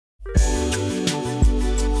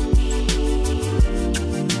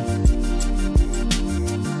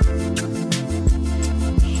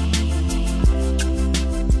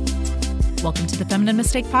Welcome to the Feminine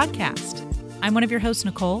Mistake Podcast. I'm one of your hosts,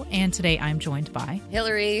 Nicole, and today I'm joined by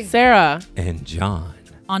Hillary, Sarah, and John.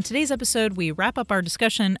 On today's episode, we wrap up our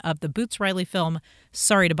discussion of the Boots Riley film,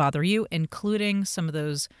 Sorry to Bother You, including some of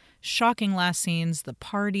those shocking last scenes, the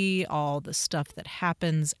party, all the stuff that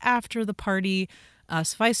happens after the party.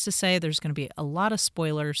 Suffice to say, there's going to be a lot of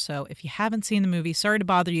spoilers, so if you haven't seen the movie, Sorry to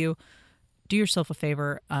Bother You, do yourself a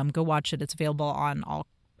favor, go watch it. It's available on all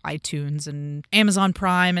iTunes and Amazon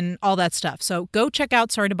Prime and all that stuff. So go check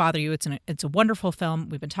out Sorry to Bother You. It's a wonderful film.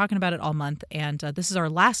 We've been talking about it all month, and this is our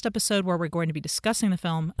last episode where we're going to be discussing the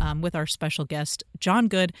film with our special guest, John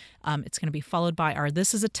Good. It's going to be followed by our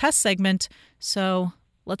This Is a Test segment, so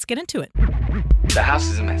let's get into it. The house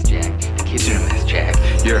is a mess, Jack. The kids are a mess,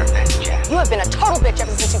 Jack. You're a mess, Jack. You have been a total bitch ever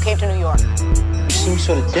since you came to New York. You seem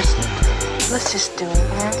sort of distant. Let's just do it,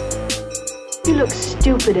 man. You look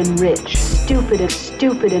stupid and rich.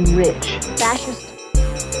 Stupid and rich. Fascist.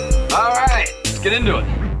 All right, let's get into it.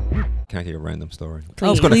 Can I tell you a random story?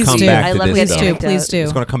 Please, It's going to please come do. back I to love this getting stuff. Please do. anecdotes. Please do.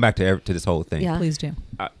 It's going to come back to this whole thing. Yeah. Please do.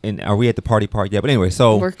 And are we at the party part yet? But anyway,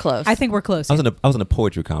 so We're close. I think we're close. I was in a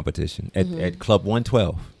poetry competition at Club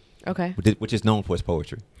 112, okay. which is known for its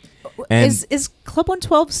poetry. And Is Club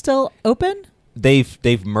 112 still open?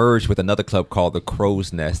 they've merged with another club called the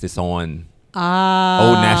Crow's Nest. It's on Old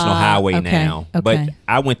National Highway now. Okay. But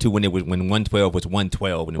I went to when 112 was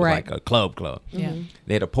 112 and it was Right. like a club. Yeah.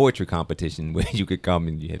 They had a poetry competition where you could come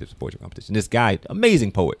and you had this poetry competition. This guy,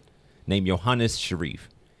 amazing poet, named Johannes Sharif.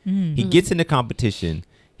 He gets in the competition.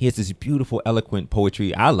 He has this beautiful, eloquent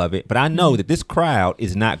poetry. I love it, but I know that this crowd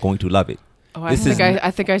is not going to love it. Oh, I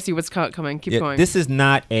think I see what's coming. Keep going. This is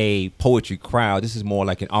not a poetry crowd. This is more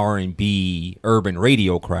like an R&B urban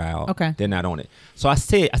radio crowd. Okay. They're not on it. So I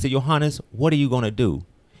said, Johannes, what are you going to do?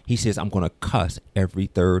 He says, I'm going to cuss every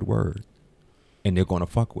third word, and they're going to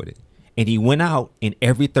fuck with it. And he went out, and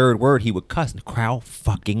every third word he would cuss, and the crowd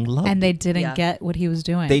fucking loved And it. they didn't get what he was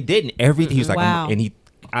doing. They didn't. Everything. He was like, Wow. it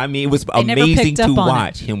was They never amazing picked to up on it.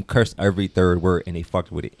 watch him curse every third word, and they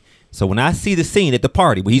fucked with it. So when I see the scene at the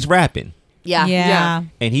party where he's rapping, Yeah.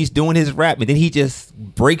 and he's doing his rap, and then he just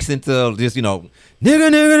breaks into just, nigga,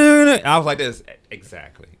 nigga. I was like this.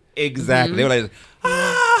 Exactly. They were like,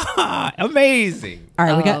 amazing. All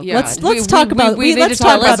right, we got. yeah. Let's We talk about. need Let's to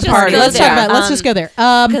talk talk about the about the party. party. Let's talk about. Let's Um, just go there.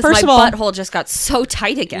 Because First my of all, butthole just got so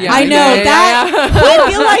tight again. Yeah. I know Yeah, that. I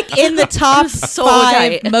feel like in the top So 5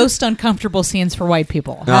 tight. most uncomfortable scenes for white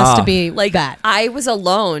people has to be Like that. I was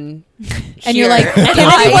alone. And you're like, here, can and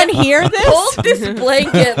I anyone hear this? pulled this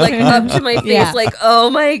blanket like up to my face, Yeah. like, oh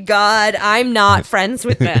my god, I'm not friends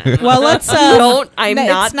with them. Well, let's. I'm no,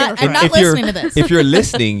 not it's not. there. I'm not If you're- listening to this. If you're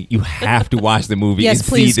listening, you have to watch the movie Yes, and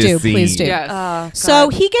please see this do, scene. please do. Yes. So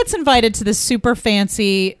he gets invited to this super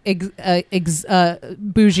fancy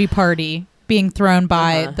bougie party being thrown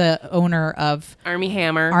by the owner of Army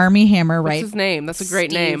Hammer. Army Hammer, What's right? his name? That's a great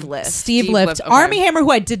Steve name. Lift. Steve Steve Lift. Lift, okay. Army Hammer, who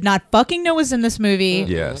I did not fucking know was in this movie.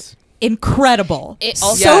 Yes. Incredible. It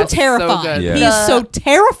also- so Yes, so terrifying. good. Yeah. He's so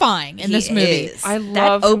terrifying in this He movie. is. I that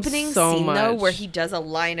love him opening so scene though, much. where he does a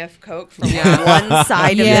line of coke from Yeah. one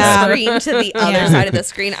side of Yeah. the screen to the other Yeah. side of the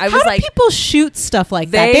screen. I How was do like, people shoot stuff like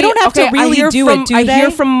that? They don't have to I really hear do from, it, do I they? hear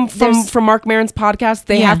from There's- Mark Maron's podcast.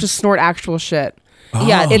 They Yeah. have to snort actual shit.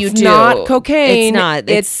 yeah, It's you do. not cocaine. It's not.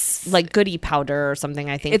 It's- It's like goody powder or something.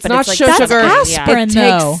 I think. It's but not it's like sugar. That's Yeah. aspirin.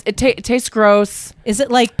 No. It tastes gross. Is it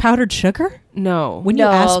like powdered sugar? No. When you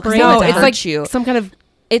No, 'cause aspirate it no, would it's hurt like you. some kind of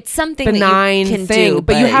It's something benign that you can thing, do,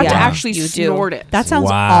 but you have to yeah, actually you do. snort it. That sounds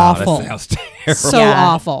Wow, awful. That sounds terrible. So Yeah.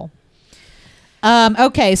 awful.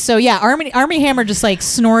 Okay, so yeah, Army Hammer just like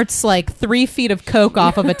snorts like 3 feet of coke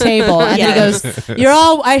off of a table, and he Yeah. goes,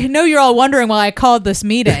 I know you're all wondering why I called this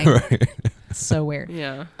meeting." So weird.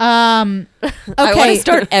 Yeah. Okay, I want to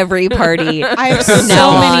start every party. I have from so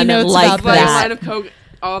now many on notes like about Like a that. line of coke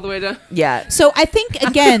all the way down. Yeah. So I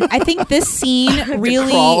think this scene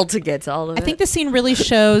really. Crawl to get to all of I it. think the scene really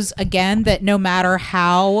shows again that no matter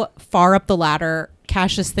how far up the ladder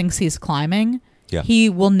Cassius thinks he's climbing, Yeah. he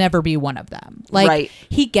will never be one of them. Like Right.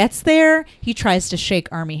 he gets there, he tries to shake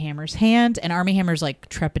Army Hammer's hand, and Army Hammer's like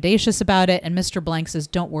trepidatious about it, and Mr. Blank says,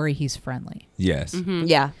 "Don't worry, he's friendly." Yes.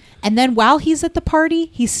 Yeah. And then while he's at the party,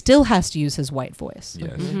 he still has to use his white voice.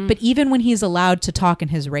 Yes. But even when he's allowed to talk in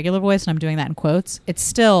his regular voice, and I'm doing that in quotes, it's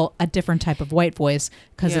still a different type of white voice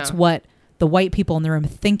because it's Yeah. what the white people in the room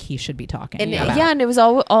think he should be talking And about. yeah, and it was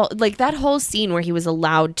all like that whole scene where he was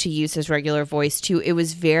allowed to use his regular voice too. It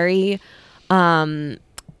was very,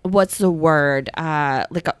 what's the word?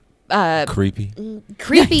 Like Creepy.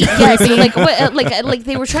 creepy. Yes, like what, like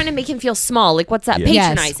they were trying to make him feel small. Like what's that? Yes.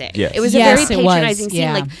 Patronizing. Yes. It was Yes, a it very was. patronizing scene.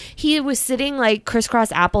 Yeah. Like he was sitting like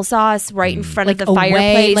crisscross applesauce right in front like of the away,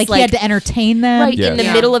 fireplace, like he had to entertain them. right Yes. in the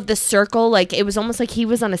Yeah. middle of the circle. Like it was almost like he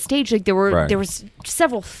was on a stage. Like there Right. was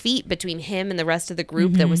several feet between him and the rest of the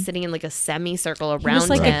group that was sitting in like a semicircle He around was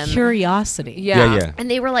like him. a curiosity. Yeah. And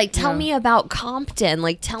they were like, "Tell me about Compton.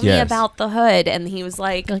 Like, tell me Yes. about the hood." And he was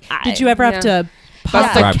like, Did you ever have to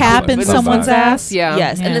pop Yeah. a cap in Right. someone's Right. ass? Yeah.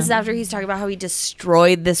 Yes, and Yeah. this is after he's talking about how he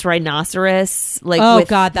destroyed this rhinoceros. Like, Oh with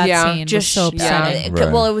God, that Yeah. scene just was so upsetting.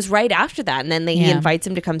 Right. Well, it was right after that, and then he Yeah. invites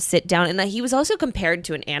him to come sit down, and that he was also compared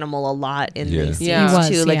to an animal a lot in Yeah. these scenes Yeah. He was,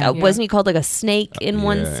 too. Like, yeah. wasn't he called like a snake in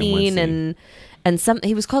one Yeah, in one scene, scene. and some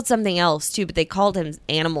he was called something else too, but they called him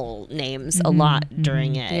animal names a Mm-hmm. lot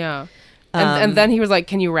during it. Yeah. And then he was like,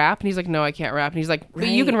 "Can you rap?" And he's like, "No, I can't rap." And he's like, "But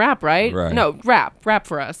you can rap, right? Right. No, rap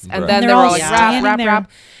for us." And Right. then And they they're were all all like, standing "Rap, there. rap."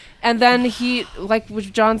 And then he, like what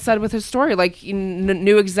John said with his story, like he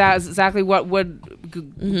knew exactly what would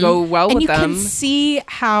go well And with you them. can see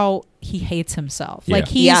how he hates himself. Yeah. Like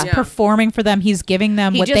he's Yeah. performing for them. He's giving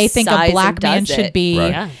them He what just they think a sighs black and man does should it. be.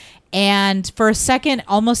 Right. Yeah. And for a second,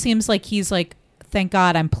 almost seems like he's like, "Thank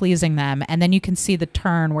God I'm pleasing them." And then you can see the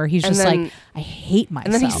turn where he's And just then- like, "I hate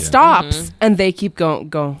myself." and then he stops, and they keep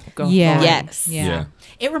going. Yeah. going. Yes. Yeah. Yeah.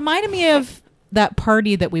 It reminded me of that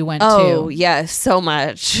party that we went Oh to yes, so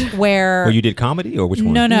much. where Where you did comedy or which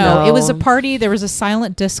one? no, No. it was a party. There was a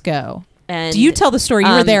silent disco. And Do you tell the story?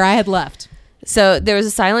 You were um, there. I had left. So there was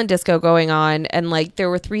a silent disco going on, and like there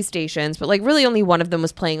were 3 stations, but like really only one of them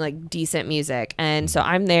was playing like decent music. And so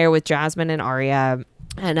I'm there with Jasmine and Aria,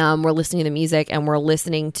 and we're listening to the music, and we're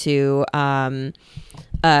listening to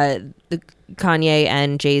the Kanye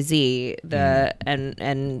and Jay-Z, and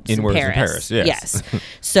In some Words in Paris. Paris, yes.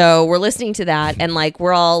 So we're listening to that, and like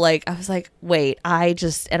we're all like, I was like, wait,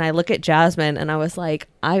 and I look at Jasmine, and I was like,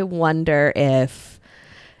 I wonder if.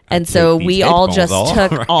 And so take these we all headphones just off.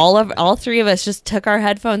 took all 3 of us just took our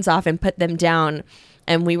headphones off and put them down,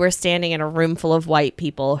 and we were standing in a room full of white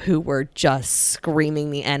people who were just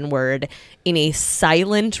screaming the N-word in a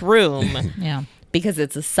silent room. Yeah. Because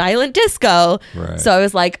it's a silent disco. Right. So I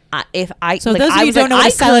was like, So those of you who don't know what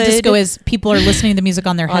a silent disco is, people are listening to the music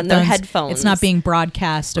on their On headphones. their headphones. It's not being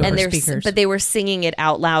broadcast over and speakers. but they were singing it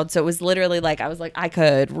out loud, so it was literally like I was like, I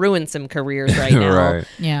could ruin some careers right now. Right.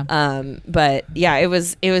 yeah. But yeah, it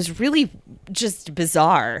was really just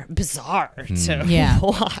bizarre to Yeah.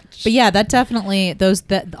 watch. But yeah, that definitely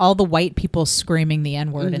all the white people screaming the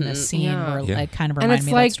N-word in this scene Yeah. were Yeah. like kind of And remind it's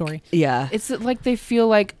me like- of that story. Yeah, It's like they feel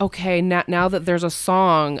like, okay, now that there's a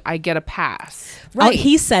song, I get a pass. right.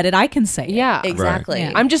 He said it. I can say it. Yeah, exactly.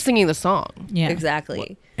 Yeah. I'm just singing the song. Yeah.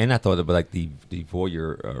 Exactly. And I thought about like the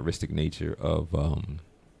voyeuristic nature of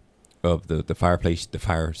the fireplace, the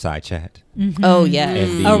fireside chat. Oh yeah.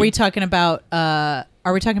 And the- Are we talking about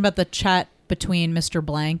the chat between Mr.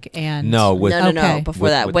 Blank and No, with No. Okay. Before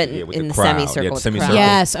that, went yeah, with in the crowd. semicircle. Yeah, with the semicircle. crowd.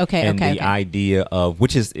 Yes, okay, and okay, the okay. idea of,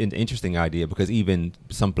 which is an interesting idea because even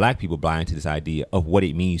some black people buy into this idea of what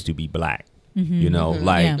it means to be black. You know,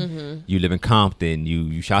 like Yeah. you live in Compton,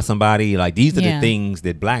 you shot somebody. Like these are Yeah. the things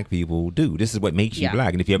that black people do. This is what makes you Yeah.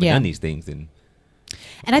 black. And if you haven't Yeah. done these things, then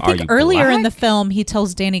And I Are think you earlier in black? the film, he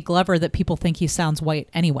tells Danny Glover that people think he sounds white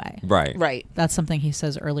anyway. right, Right. That's something he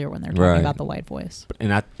says earlier when they're talking Right. about the white voice.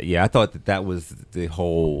 And I thought that was the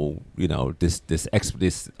whole, this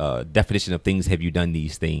definition of things. Have you done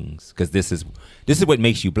these things? Because this is what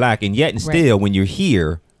makes you black. And yet, and still, when you're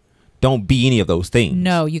here, don't be any of those things.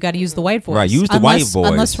 No, you got to use the white voice. Right, use the white voice.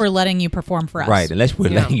 Unless we're letting you perform for us. Right, unless we're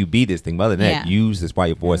letting you be this thing. But other than that, Yeah. use this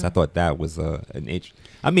white voice. I thought that was an interest.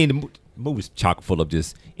 I mean, the movie's chock full of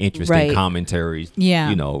just interesting Right. commentaries.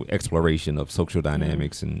 Yeah. Exploration of social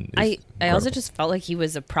dynamics and. it's I also incredible. just felt like he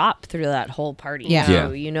was a prop through that whole party. Yeah.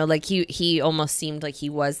 too. Yeah. Like he almost seemed like he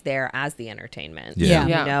was there as the entertainment. Yeah.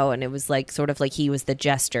 Yeah. And it was like sort of like he was the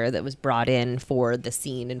jester that was brought in for the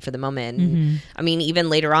scene and for the moment. Mm-hmm. I mean, even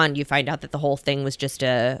later on, you find out that the whole thing was just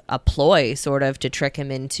a ploy, sort of, to trick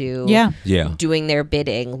him into Yeah. Yeah. doing their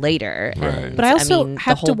bidding later. Right. And, But I also mean, the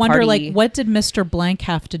have to whole wonder, like, party- what did Mr. Blank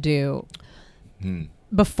have to do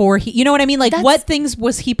before he, you know what I mean? Like, That's- what things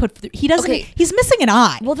was he put through? He doesn't, Okay. he's missing an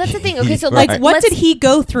eye. Well, that's the thing. Okay, so Right. Like, what did he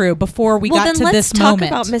go through before we got then to let's this talk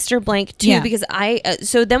moment? about Mr. Blank too, Yeah. because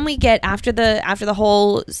so then we get after the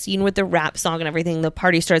whole scene with the rap song and everything, the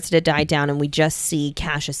party starts to die down, and we just see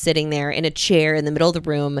Cassius sitting there in a chair in the middle of the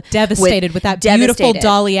room, Devastated with that beautiful devastated.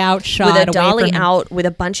 dolly out shot. with a away dolly from him. out with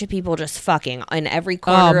a bunch of people just fucking in every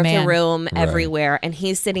corner of man. the room, Right. everywhere, and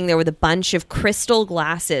he's sitting there with a bunch of crystal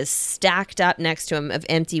glasses stacked up next to him, of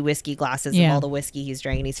empty whiskey glasses Yeah. of all the whiskey he's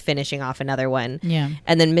drinking. He's finishing off another one. Yeah.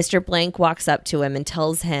 And then Mr. Blank walks up to him and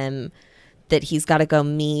tells him that he's got to go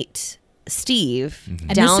meet Steve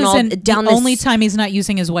And this isn't the only time he's not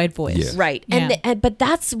using his white voice. Yeah. Right. Yeah. But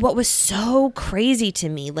that's what was so crazy to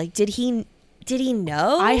me. Like, did he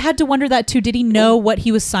know? I had to wonder that too. Did he know what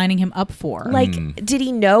he was signing him up for? like, did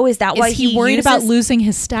he know? Is that why is he worried about losing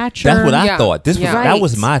his stature? That's what I Yeah. thought. This was Yeah. that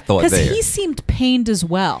was my thought Because there. he seemed pained as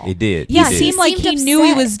well. It did. Yeah, He it did. seemed like he seemed knew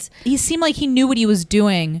he was. upset. He seemed like he knew what he was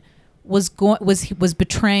doing was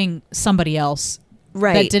betraying somebody else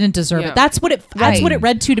Right. that didn't deserve Yeah. it. That's what it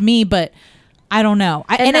read to me. But I don't know.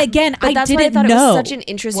 And again, but I that's didn't why I thought know. it was such an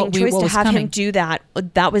interesting choice to have him do that.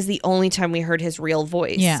 That was the only time we heard his real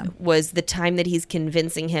voice. Yeah. Was the time that he's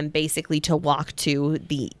convincing him basically to walk to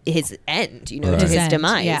his end. You know, Right. to His his end,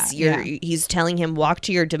 demise. yeah. He's telling him walk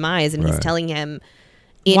to your demise, and he's Right. telling him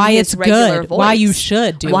in Why his it's regular good. voice. Why you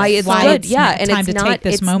should do Why it. it's Why good. it's Yeah, not and time it's to not. take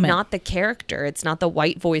this It's moment. not the character. It's not the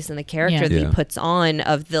white voice in the character Yeah. that Yeah. he puts on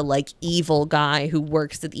of the like evil guy who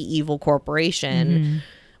works at the evil corporation. Mm-hmm.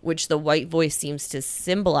 Which the white voice seems to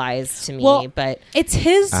symbolize to me, Well, but it's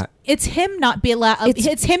his. it's him not be allowed.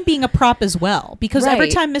 It's him being a prop as well. Because every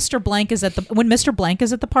Right. time Mr. Blank is when Mr. Blank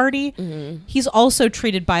is at the party, he's also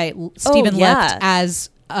treated by Stephen yeah. Lift as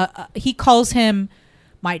he calls him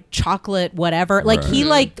my chocolate whatever. Like he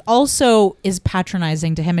like also is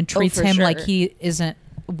patronizing to him and treats for him like sure. he isn't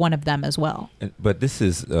one of them as well. But this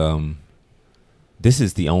is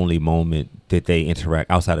the only moment that they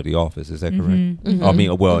interact outside of the office. Is that correct? I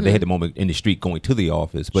mean, well, they had the moment in the street going to the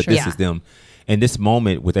office, but Sure. this Yeah. is them. And this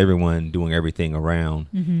moment with everyone doing everything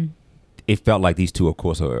around, it felt like these two, of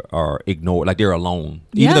course, are ignored. Like they're alone,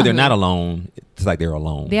 even Yeah. though they're not alone. It's like they're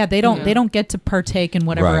alone. Yeah, they don't get to partake in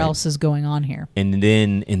whatever Right. else is going on here. And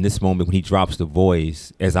then in this moment when he drops the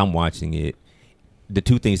voice, as I'm watching it, the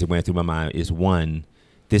two things that ran through my mind is one,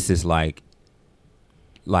 this is like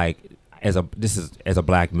as a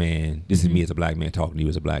black man, this is me as a black man talking to you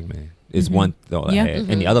as a black man. Is one thought Yeah. I had.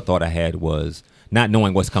 And the other thought I had was, not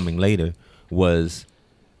knowing what's coming later, was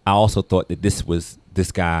I also thought that this was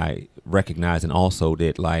this guy recognizing also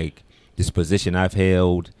that like this position I've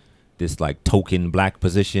held, this like token black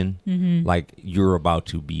position, like you're about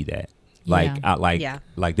to be that. Like Yeah.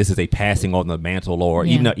 Yeah. this is a passing on the mantle, or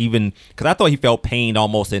Yeah. even because I thought he felt pained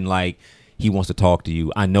almost in like he wants to talk to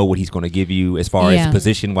you. I know what he's going to give you as far Yeah. as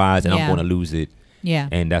position wise, and Yeah. I'm going to lose it. Yeah.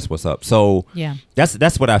 And that's what's up. So Yeah.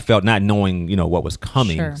 that's what I felt, not knowing what was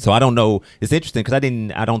coming. Sure. So I don't know. It's interesting because in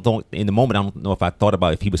the moment I don't know if I thought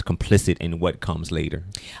about if he was complicit in what comes later.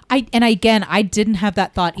 I didn't have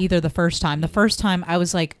that thought either the first time. The first time I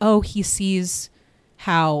was like, oh, he sees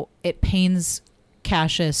how it pains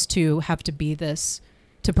Cassius to have to be this,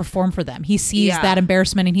 to perform for them. He sees Yeah. that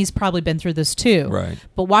embarrassment, and he's probably been through this too. Right.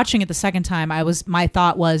 But watching it the second time, my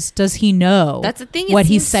thought was, does he know that's the thing. what it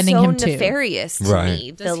he's seems sending so him to? nefarious to Right.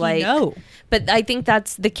 me. Does he know? But I think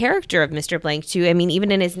that's the character of Mr. Blank too. I mean,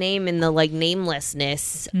 even in his name, in the like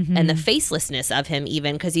namelessness and the facelessness of him,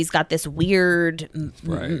 even because he's got this weird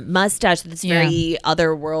mustache that's Yeah. very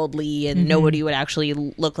otherworldly, and nobody would actually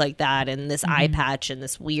look like that, and this eye patch and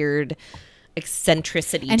this weird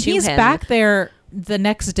eccentricity And to he's him. back there the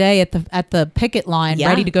next day at the picket line, Yeah.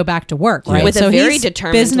 ready to go back to work, right? with so a very he's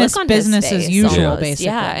determined business look on his as face usual, almost. basically.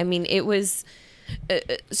 Yeah, I mean, it was.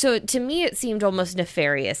 So to me, it seemed almost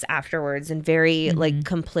nefarious afterwards, and very like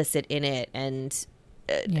complicit in it. And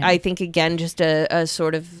Yeah. I think again, just a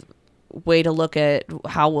sort of way to look at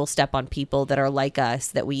how we'll step on people that are like us,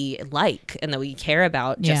 that we like and that we care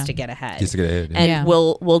about, Yeah. just to get ahead. Just to get ahead, yeah. And Yeah.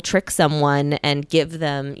 we'll trick someone and give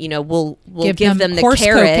them, we'll Give give them them the horse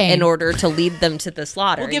carrot cocaine. in order to lead them to the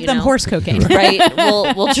slaughter. We'll give you them know? horse cocaine. Right?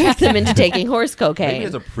 We'll trick them into taking horse Maybe cocaine.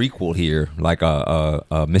 there's a prequel here, like a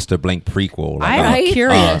Mr. Blank prequel. Like I'm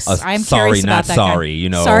curious. I'm I'm sorry, curious not about that sorry.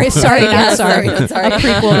 Sorry, sorry, Yeah, not sorry. sorry, not sorry. A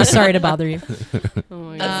prequel to Sorry to Bother You. Oh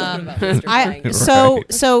my God.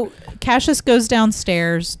 So Cassius goes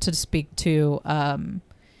downstairs to speak to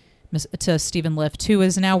Stephen Lift, who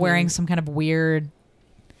is now wearing some kind of weird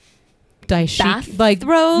daishiki, like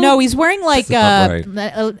Bathrobe? no, he's wearing like That's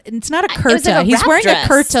it's not a was like kurta. a He's wrap wearing dress. a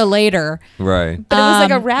kurta later. Right. But it was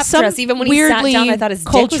like a wrap some dress. Even when he sat weirdly down, I thought his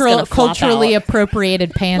dick was gonna flop culturally out.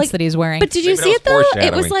 appropriated pants Like, that he's wearing. But did you Maybe see it that though? was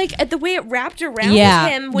It was foreshadowing. like the way it wrapped around yeah,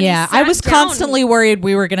 him when yeah. he sat I was down. constantly worried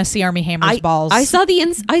we were going to see Armie Hammer's balls. I saw the I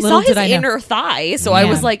Little saw his did I know. inner thigh, so I Yeah.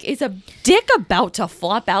 was like, "Is a dick about to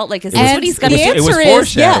flop out? Like, is this And what he's gonna the do?" It was answer is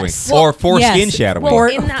foreshadowing, yes. or foreskin Yes. shadowing. Well,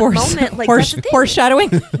 in that moment, like, that's the thing. foreshadowing.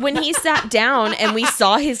 When he sat sat down and we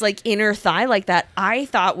saw his like inner thigh like that, I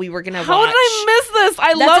thought we were gonna watch. How did I miss this?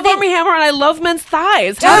 I That's love the thing. Armie Hammer and I love men's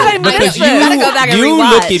thighs. How did I miss Because this? You gotta go back and you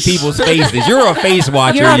rewatch. look at people's faces. You're a face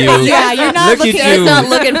watcher. You're a you. face- yeah, you're not Look looking- at He's you. not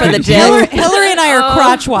looking for the Hillary, gym. Hillary and I are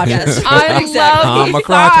crotch watchers. I love I'm a these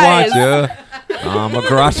crotch thighs. watcher. I'm a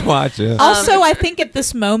crotch watcher. Also, I think at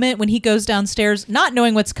this moment when he goes downstairs, not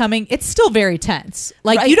knowing what's coming, it's still very tense.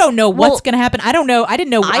 Like Right. you don't know what's Well, going to happen. I don't know. I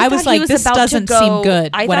didn't know. I was thought he like, this about to doesn't go- seem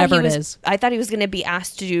good. I thought Whatever he it was- is. I thought he was going to be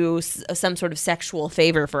asked to do some sort of sexual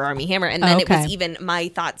favor for Armie Hammer, and then it Okay. was even my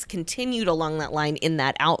thoughts continued along that line in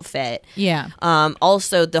that outfit. Yeah.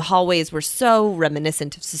 Also, the hallways were so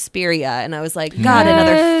reminiscent of Suspiria, and I was like, God,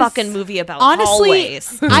 another Yes. fucking movie about Honestly,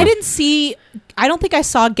 hallways. I didn't see. I don't think I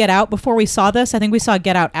saw Get Out before we saw this. I think we saw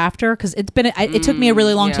Get Out after because it's been. It took me a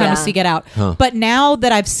really long time yeah. to see Get Out. Huh. But now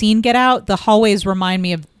that I've seen Get Out, the hallways remind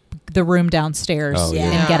me of the room downstairs Oh, in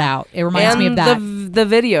yeah. Get Out. It reminds me of that. The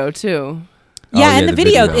video too. Yeah, Oh, and yeah, the the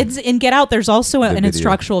video. video. It's in Get Out. There's also an video.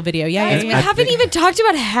 instructional video. Yeah, We yeah. haven't even talked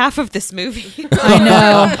about half of this movie. I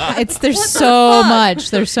know. There's so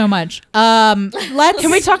much. There's so much. Let's.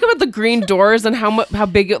 Can we talk about the green doors and how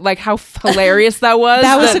big, like how hilarious that was?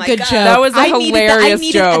 That was Oh a my good God. joke. That was a I needed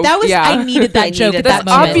hilarious joke. That was. Yeah. I needed that I joke needed at that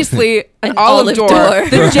That's moment. obviously an olive olive door. door.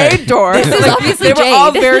 The jade door. This is obviously they were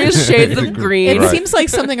all jade. various shades of green. It Right. seems like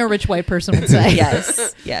something a rich white person would say.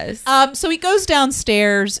 yes, yes. So he goes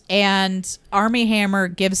downstairs, and Armie Hammer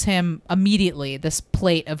gives him immediately this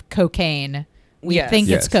plate of cocaine. We Yes. think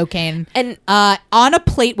Yes. it's cocaine, And- on a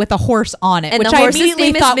plate with a horse on it, and which the I horse's immediately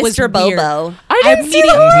name is thought was Mr. weird. Bobo. I didn't see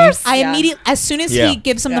the horse. I Yeah. immediately, as soon as Yeah. he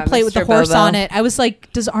gives him Yeah, the plate with the Mr. horse Bobo. on it, I was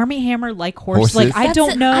like, "Does Armie Hammer like horses?" Horses? Like, I That's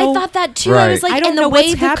don't it. know. I thought that too. I was Right. like, I don't and the know way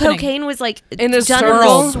what's the happening. cocaine was like In a done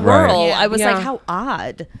swirl. in a swirl. Right. I was Yeah. like, how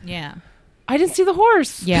odd. Yeah, I didn't see the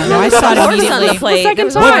horse. yeah. No, I saw it Horse on the immediately. plate. second There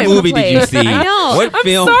was a time. What horse on the movie did you plate. see? I know. What I'm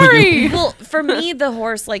film? sorry. Well, for me, the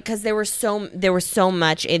horse, like, because there was so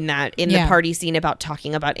much in that Yeah. the party scene about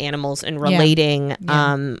talking about animals and relating,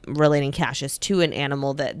 Yeah. relating Cassius to an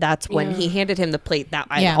animal. That's when he handed him the plate.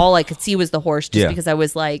 Yeah. All I could see was the horse, just Yeah. because I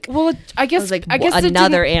was like, Well, I guess was like, I guess it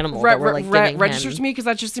another didn't animal that we're, like, giving register him. to me because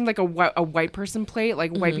that just seemed like a white person plate.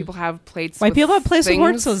 Like white people have plates. White with people have plates with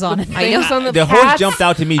things- horses on it. with I know. things on The horse cats. jumped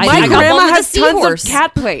out to me I- too, I My got grandma one with has a tons seahorse. of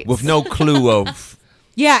cat plates. with no clue of.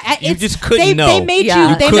 Yeah, You it's- just couldn't they, know. They made Yeah.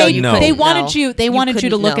 you. They You made couldn't you. know. They wanted No. you. They You wanted you to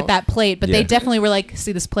couldn't look know. at that plate, but they Yeah. definitely were like,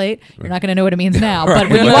 "See this plate? You're not going to know what it means now, Right. but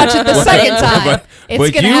when you watch it the But- second time, but it's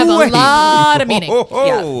you going to have a wait. lot of meaning."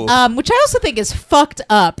 Oh. Which I also think is fucked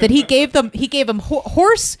up that he gave them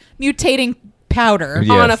horse mutating powder Yes.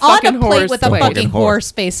 On a fucking plate horse with a plate. fucking Horse.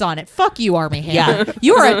 horse face on it. Fuck you, Armie Hammer. Yeah.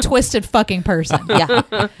 You are a twisted fucking person. yeah,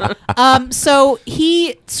 So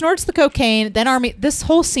he snorts the cocaine. Then this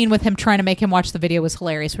whole scene with him trying to make him watch the video was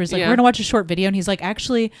hilarious. Where he's like, Yeah. "We're gonna watch a short video," and he's like,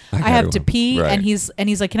 "Actually, I gotta have go." to pee," Right. and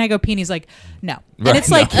he's like, "Can I go pee?" And he's like, "No." Right, And it's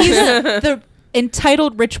no. like he's the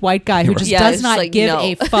entitled rich white guy who just Yeah, does it's not like, give no.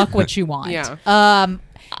 a fuck what you want. Yeah.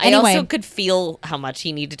 I Anyway. also could feel how much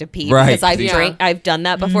he needed to pee Right. because Yeah. I've done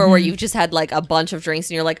that before where you've just had like a bunch of drinks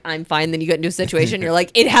and you're like, I'm fine. Then you get into a situation, you're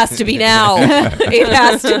like, it has to be now. It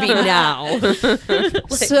has to be now.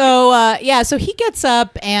 So he gets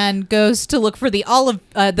up and goes to look for the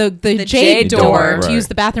jade jade door, door. to Right. use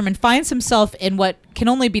the bathroom, and finds himself in what can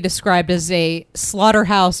only be described as a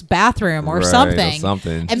slaughterhouse bathroom or Right, or something.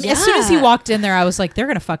 something. And as soon as he Yeah. walked in there, I was like, they're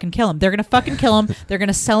gonna fucking kill him. They're gonna fucking kill him. They're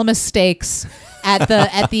gonna sell him as steaks at the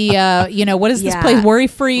what is this Yeah. place?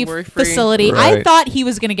 Worry-free Worry-free. facility. I Right. thought he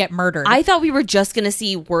was gonna get murdered. I thought we were just going to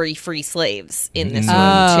see worry-free slaves in this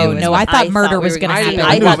Oh, room, too. is no, what I thought murder we was were gonna see. happen. I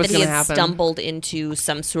I knew it thought was that he gonna had happen. stumbled into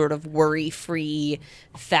some sort of worry-free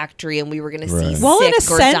factory and we were going to Right. see well, sick in a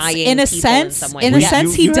or sense, dying in a people sense, some way. in a Yeah.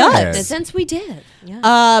 sense, he You- does. In a yes. sense, we did.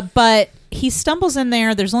 Yeah. But he stumbles in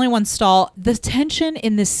there. There's only one stall. The tension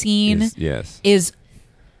in this scene Yes. is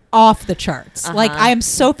off the charts. Like, Uh-huh. I am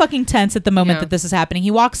so fucking tense at the moment Yeah. that this is happening.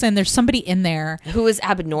 He walks in. There's somebody in there. Who is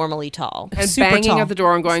abnormally tall. And super banging tall. at the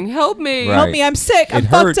door and going, "Help me!" Right. Help me! I'm sick. I'm It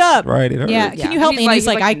fucked hurts, up. right? It hurts. Yeah. Can you help me? And he's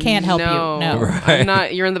like, I can't help no, you. No. Right. I'm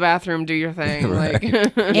not. You're in the bathroom. Do your thing. Like,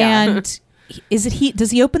 And is it he?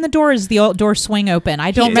 Does he open the door? Or is the door swing open?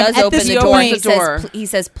 I don't He remember. does At open this the he door. opens He the door. says, he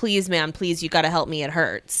says, "Please, ma'am, please, you got to help me. It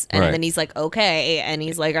hurts." And Right. then he's like, "Okay," and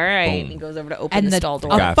he's like, "All right." Boom. And he goes over to open and the the stall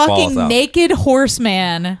door. a Guy falls fucking out. naked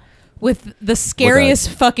horseman with the scariest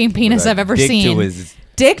fucking penis With a I've ever dick to seen. his-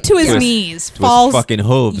 Dick to his to his- knees to his falls. fucking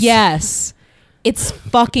hooves. Yes. It's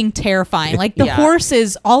fucking terrifying. Like the Yeah.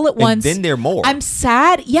 horses all at once. then there are more. I'm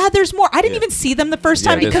sad. Yeah, there's more. I didn't even see them the first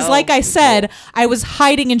time because, like I said, I was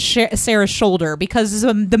hiding in Sarah's shoulder because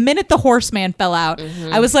the minute the horseman fell out,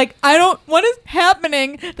 I was like, what is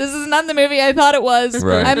happening? This is not the movie I thought it was.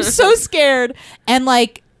 Right. I'm so scared. And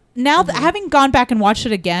like now, having gone back and watched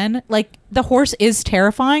it again, like the horse is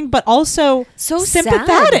terrifying, but also So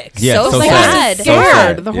sympathetic. sad. Yeah, so so sad. sad. Scared. So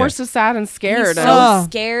sad. The horse is sad and scared. He's and- Oh. so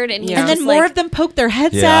scared, and he's And then just more like, of them poke their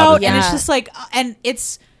heads Yeah, out, and yeah. it's just like, and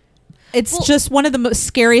it's just one of the most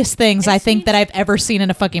scariest things I think that I've ever seen in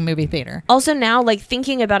a fucking movie theater. Also now, like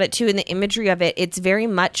thinking about it too, and the imagery of it, it's very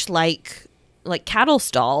much like cattle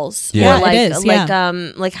stalls. Yeah. Or Yeah, like it is,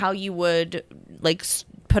 yeah. like how you would like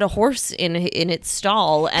put a horse in its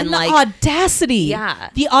stall, and And like the audacity, Yeah.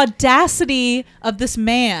 the audacity of this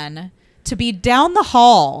man to be down the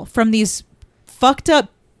hall from these fucked up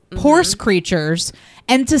horse creatures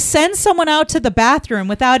and to send someone out to the bathroom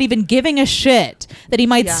without even giving a shit that he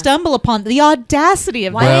might Yeah. stumble upon. The audacity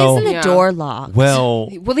of why that. Well- isn't the Yeah. door locked? Well,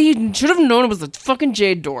 Well, he should have known it was a fucking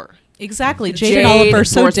jade door. Exactly. Jade Jade and Oliver are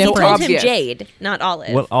so door, so Told different. him obvious. Jade, not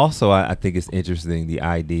Olive. well, also I think it's interesting the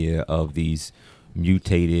idea of these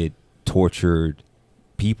mutated, tortured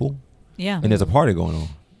people, Yeah. and there's a party going on.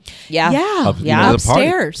 yeah, Yeah. Up- you Yeah. know, there's a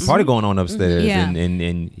Upstairs. party going on upstairs, Yeah.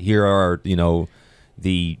 and here are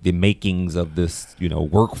the makings of this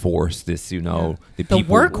workforce, this the The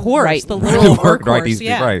people, workhorse, Right. the literal right, workhorse. these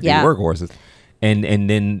Yeah. right, Yeah. these workhorses, and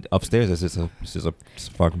then upstairs it's just a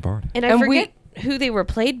fucking party. And I And forget who they were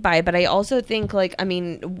played by, but I also think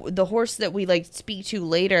the horse that we speak to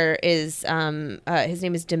later is his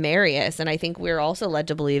name is Demarius, and I think we're also led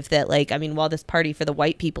to believe that while this party for the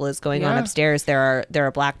white people is going on Yeah. upstairs, there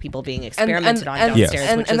are black people being experimented on and- downstairs,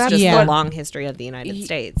 and- which and is that's just what- the long history of the United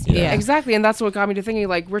States. Yeah. Exactly, and that's what got me to thinking.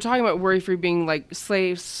 Like, we're talking about worry-free being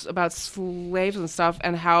slaves and stuff,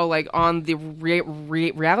 and how on the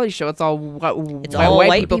reality show it's all It's all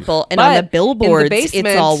white people, and on the billboards,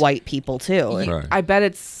 it's all white people too. Right. I bet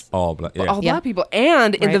it's All black. Yeah. all Yeah. black people,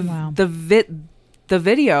 and in Right. Wow. the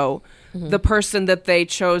video, the person that they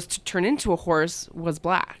chose to turn into a horse was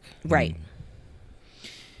black. Right.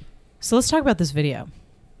 So let's talk about this video.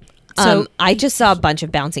 So I just saw a bunch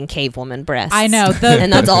of bouncing cave woman breasts. I know,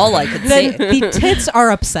 and that's all I could see. the tits are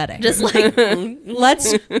upsetting. Just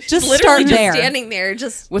Let's just literally start just there. standing there,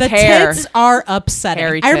 just With the hair. tits are upsetting.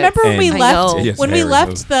 Hairy I remember when tits. we And- left I know. Yes, when we hairy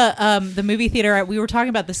left too. the movie theater. We were talking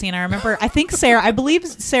about the scene. I remember. I think I believe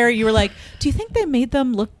Sarah, you were like, "Do you think they made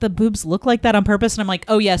the boobs look like that on purpose?" And I'm like,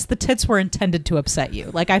 "Oh yes, the tits were intended to upset you."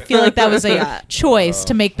 Like I feel like that was a choice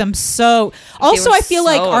to make them so. Also, were I feel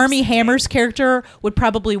like so Armie upsetting. Hammer's character would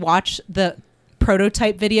probably watch the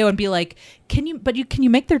prototype video and be like, can you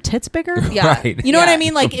make their tits bigger? Yeah. Right. You know what Yeah. I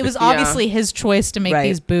mean? Like it was obviously his choice to make Right.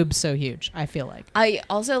 these boobs so huge. I feel like. I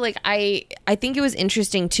also I think it was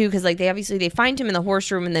interesting too because they find him in the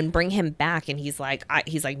horse room and then bring him back and he's like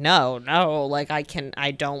no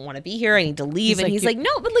I don't want to be here, I need to leave, and he's like no,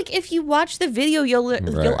 but if you watch the video you'll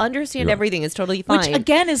understand Yeah. everything is totally fine. Which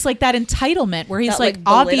again is like that entitlement where he's That, like,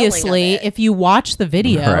 belittling obviously, of it. if you watch the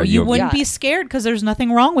video, Right, you you- wouldn't Yeah. be scared because there's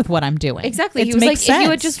nothing wrong with what I'm doing. Exactly. It He was makes like, if you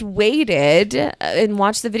had sense. just waited and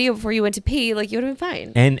watched the video before you went to pee, you would have been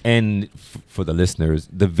fine. And for the listeners,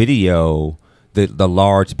 the video, the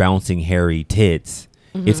large bouncing hairy tits,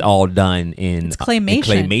 it's all done in It's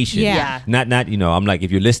claymation. in claymation. Yeah. Not I'm like, if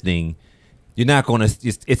you're listening, you're not going to.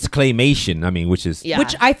 It's claymation. I mean, which is Yeah.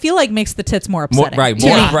 Which I feel like makes the tits more more, upsetting. right, to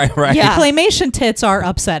more, me. right. Yeah. The claymation tits are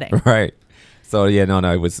upsetting. Right. So yeah, no,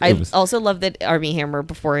 it was. I also love that Armie Hammer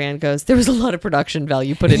beforehand goes, there was a lot of production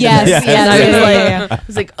value put into Yes, this. yes, And I was yeah, like, yeah, yeah. I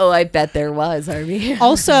was like, oh, I bet there was, Armie.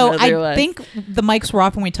 Also, No, there I was. think the mics were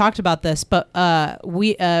off when we talked about this, but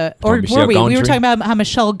we or Michel were we? We were Gondry? talking about how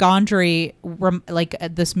Michel Gondry,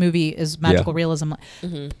 this movie is magical Yeah. realism.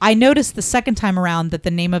 Mm-hmm. I noticed the second time around that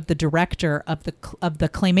the name of the director of the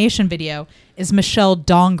claymation video is Michel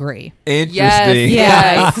Dongry. interesting.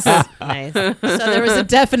 Yes. Yeah. Nice. So there was a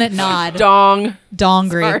definite nod. Dong.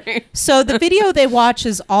 Dongry. Sorry. So the video they watch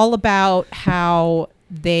is all about how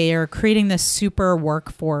they are creating this super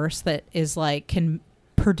workforce that is can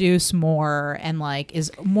produce more and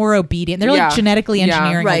is more obedient. They're Yeah. genetically Yeah.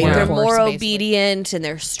 engineering Right. a They're workforce, more basically. obedient and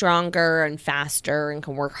they're stronger and faster and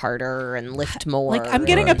can work harder and lift more. I'm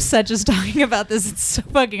getting Right. upset just talking about this. It's so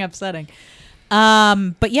fucking upsetting.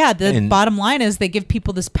 But yeah, the And- bottom line is they give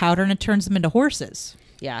people this powder and it turns them into horses.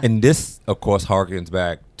 Yeah. And this, of course, harkens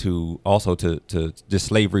back to just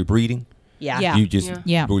slavery breeding. yeah. Yeah. You just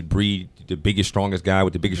Yeah. would breed the biggest, strongest guy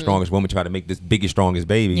with the biggest, strongest woman, try to make this biggest, strongest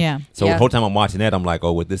baby. Yeah. So Yeah. the whole time I'm watching that, I'm like,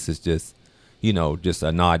 oh, well, this is just, just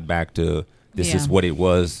a nod back to this Yeah. is what it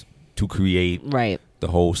was to create Right. the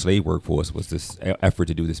whole slave workforce was this effort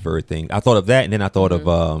to do this very thing. I thought of that, and then I thought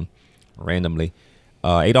of randomly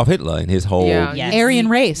Adolf Hitler and his whole Yes. Aryan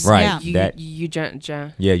race. Right. Yeah. That-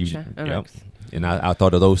 Yeah, yep. And I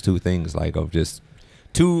thought of those two things, like of just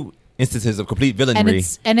two instances of complete villainy.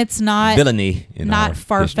 And it's not villainy in our not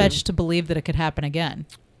far history. fetched to believe that it could happen again.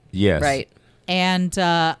 Yes. Right. And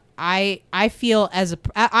I feel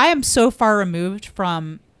I am so far removed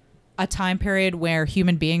from a time period where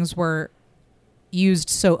human beings were used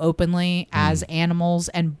so openly as animals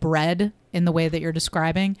and bred in the way that you're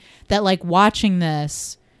describing, that like watching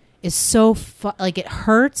this is so like it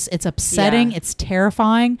hurts, it's upsetting, Yeah. it's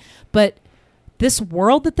terrifying, but this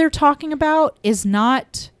world that they're talking about is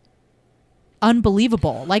not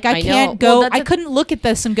unbelievable. Like I I can't know. Well, go I couldn't look at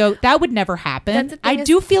this and go, that would never happen. That's the thing I is-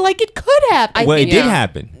 do feel like it could happen. Well, it think- did Yeah.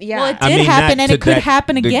 happen. Yeah. Well, it I did mean, happen, not and to it could that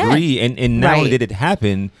happen again. degree, and not only Right. did it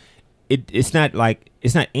happen, it's not like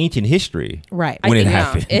it's not ancient history. Right. When it think-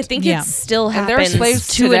 happened. I think Yeah. it still And there are happens slaves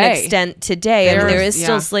to an today. extent today. I mean, there There's- is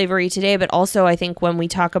still yeah. slavery today, but also I think when we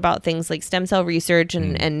talk about things like stem cell research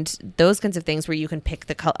and those kinds of things where you can pick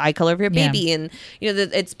the eye color of your Yeah. baby, and you know,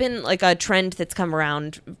 it's been like a trend that's come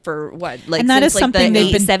around for what, like And that since is like something the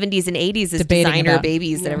they've been 70s and 80s is debating designer about.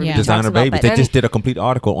 babies that everybody Yeah. talks Designer about. babies. but- They just did a complete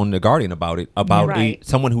article on The Guardian about it, about Right.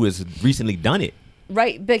 someone who has recently done it.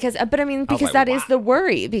 Right, because but I mean, because like, that is wow. the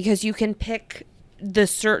worry, because you can pick the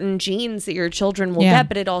certain genes that your children will Yeah. get,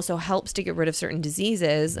 but it also helps to get rid of certain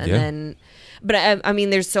diseases, and Yeah. then, but I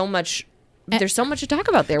mean, there's so much to talk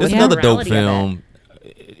about there. There's with another the dope morality of it. film.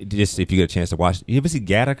 Just if you get a chance to watch, you ever see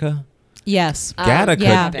Gattaca? Yes. Gattaca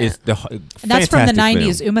yeah. is the And that's from the fantastic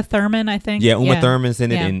 90s. film. Uma Thurman, I think. Yeah, Uma Thurman's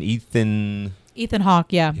in it, Yeah. and Ethan. Ethan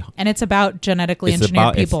Hawke, yeah. And it's about genetically It's engineered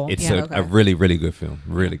about people. it's yeah. a really really good film.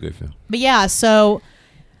 Really good film. But yeah, so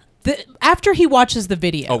after he watches the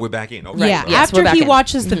video. Oh, we're back in. Okay. yeah, Yes, we're after back he in.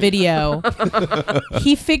 watches the video,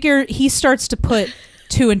 he starts to put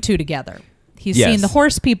two and two together. He's Yes. seen the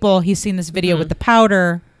horse people, he's seen this video with the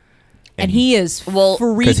powder, and he is Well,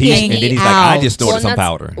 'Cause freaking and then he's out. like, I just snorted some that's-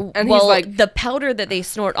 powder. And well, he's like- the powder that they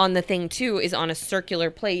snort on the thing too is on a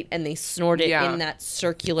circular plate, and they snort it Yeah. in that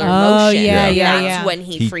circular Oh, motion. yeah, yeah, That's yeah. when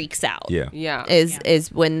he He- freaks out. Yeah. Yeah. Is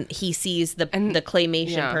when he sees the And-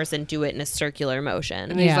 claymation yeah. person do it in a circular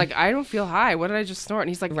motion. And Yeah. he's like, I don't feel high. What did I just snort? And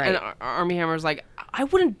he's like, Right. and Army Hammer's like, I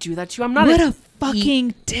wouldn't do that to you. I'm not What an a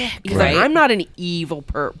fucking dick. He's Right. like, I'm not an evil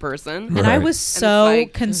person. And I Right. was so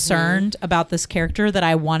like- concerned about this character that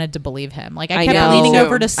I wanted to believe him. Like I I kept know. leaning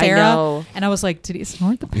over to I Sarah, know. and I was like, "Did he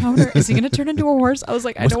snort the powder? Is he going to turn into a horse?" I was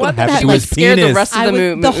like, "I What's don't gonna want that to happen happen." to Like, his scared the penis? rest of I the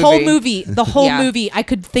would, the whole movie. movie, Yeah. I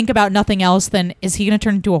could think about nothing else than is he going to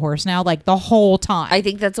turn into a horse now? Like the whole time. I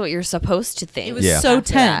think that's what you're supposed to think. It was Yeah. so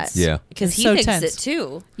after tense. that. Yeah. because It's he so thinks tense. it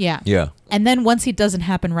too. Yeah. Yeah. And then once it doesn't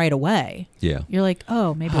happen right away, Yeah. you're like,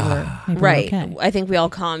 "Oh, maybe we're Right. okay." I think we all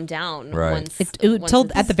calm down. Right. Once, It once till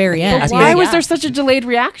it's- at the very end. But I why think- was Yeah. there such a delayed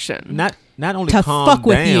reaction? Not only To calm fuck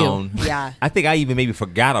with you. down. Yeah. I think I even maybe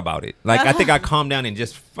forgot about it. Like I think I calmed down and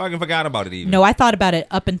just fucking forgot about it. Even. No, I thought about it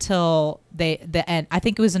up until the end. I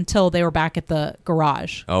think it was until they were back at the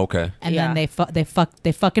garage, Oh, okay. and Yeah. then they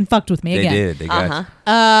fucking fucked with me They again. did. They got.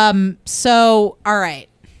 Uh-huh. So, all right.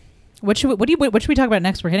 What should we talk about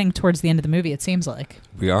next? We're heading towards the end of the movie. It seems like.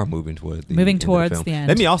 We are moving towards the Moving end of towards film. the end.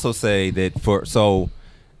 Let me also say that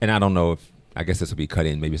and I don't know if I guess this will be cut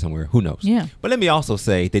in maybe somewhere. Who knows? Yeah. But let me also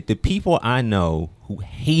say that the people I know who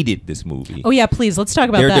hated this movie, Oh yeah, please let's talk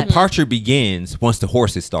about their that. departure begins once the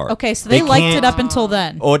horses start. Okay, so they liked can't- it up until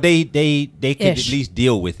then. or they could Ish. at least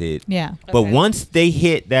deal with it. Yeah. But Okay. once they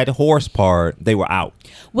hit that horse part, they were out.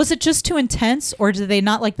 Was it just too intense, or did they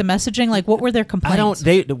not like the messaging? Like, what were their complaints?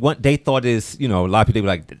 I don't. What they thought is, a lot of people were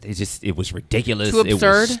like, it was ridiculous. Too It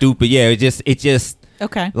absurd? was stupid. Yeah. It just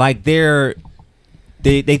Okay. like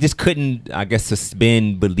they just couldn't, I guess,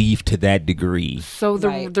 suspend belief to that degree. So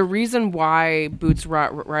Right. the reason why Boots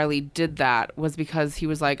Riley did that was because he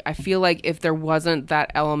was like, I feel like if there wasn't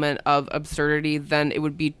that element of absurdity, then it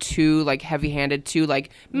would be too like heavy-handed, too like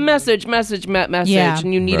message, Yeah.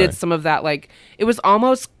 and you needed Right. some of that. Like it was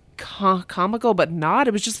almost comical, but not.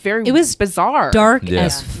 It was just very. It was bizarre, Dark Yeah.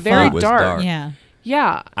 as Very fuck. It was dark. Yeah.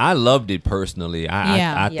 Yeah, I loved it personally.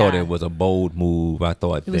 I thought Yeah. it was a bold move. I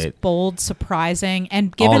thought It was that bold, surprising,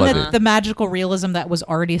 and given All of that it. the magical realism that was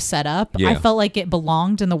already set up, Yeah. I felt like it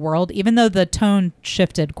belonged in the world, even though the tone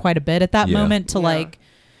shifted quite a bit at that Yeah. moment to Yeah. like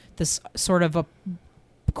this sort of a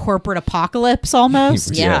corporate apocalypse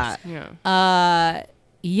almost. Yeah. yeah.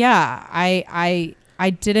 Yeah, I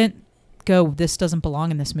didn't go, this doesn't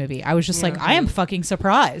belong in this movie. I was just like, I am fucking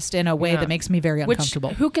surprised in a way Yeah. that makes me very Which uncomfortable.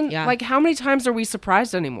 who can Yeah. like? How many times are we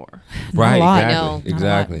surprised anymore? right, lot. exactly, No, not a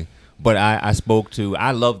exactly. But I spoke to.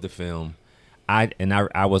 I love the film. I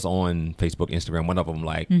was on Facebook, Instagram. One of them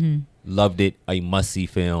loved it. A must see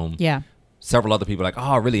film. Yeah. Several other people like,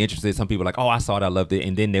 oh, really interested. Some people like, oh, I saw it, I loved it.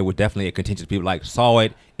 And then there were definitely a contingent of people like, saw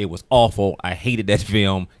it, it was awful. I hated that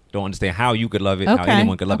film. Don't understand how you could love it, how Okay.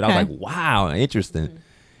 anyone could love it. I was Okay. like, wow, interesting.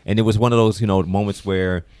 And it was one of those, moments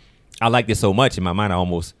where I liked it so much in my mind, I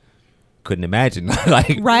almost couldn't imagine.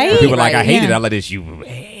 like, Right? people were like, I Right. hated it. Yeah. I like this. You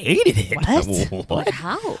hated it. What?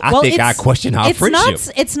 How? I think I question our it's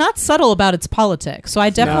friendship. it's not subtle about its politics. So I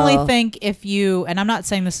definitely No. think if you, and I'm not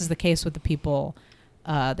saying this is the case with the people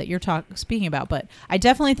that you're speaking about, but I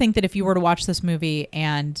definitely think that if you were to watch this movie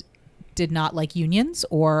and did not like unions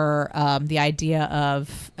or the idea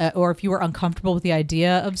of, or if you were uncomfortable with the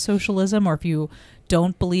idea of socialism, or if you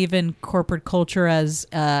don't believe in corporate culture as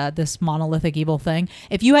this monolithic evil thing,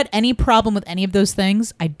 if you had any problem with any of those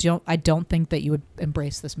things, I don't think that you would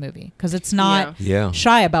embrace this movie, because it's not Yeah.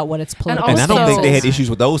 shy about what it's political. And I don't think they had Also- issues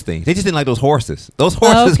with those things. They just didn't like those horses. Those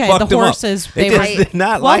horses Okay, fucked the them horses, up. They they just were- did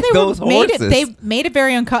not well, like they were- those made horses. They made it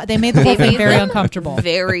very they made the whole thing very uncomfortable.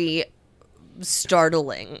 Very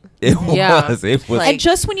startling. It Yeah. was. It was. Like- And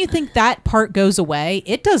just when you think that part goes away,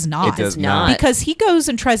 it does not. It does not. not. Because he goes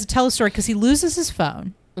and tries to tell a story because he loses his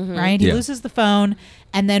phone, right? He Yeah. loses the phone,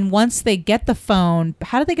 and then once they get the phone,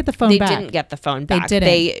 how did they get the phone They back? didn't get the phone They back.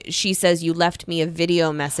 didn't. She says you left me a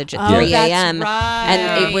video message at Oh, 3 that's a.m. right.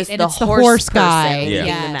 and it was And the, it's horse guy person leaving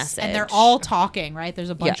yes. the message. And they're all talking, right? There's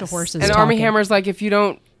a bunch of Yes. horses. And talking. Army Hammer's like, if you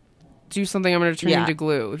don't do something, I'm going to turn you Yeah. into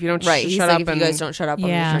glue. If you don't right. He's shut like, up if and you guys don't shut up, I'm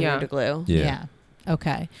Yeah. gonna turn Yeah. you to glue. Yeah.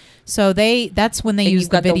 Okay. So that's when they And use you've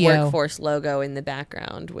got the video. the workforce logo in the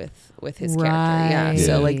background with his character. Yeah. Right.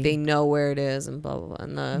 So Yeah. like they know where it is and blah blah blah.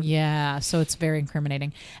 And the Yeah, so it's very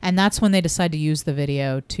incriminating. And that's when they decide to use the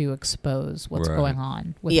video to expose what's Right. going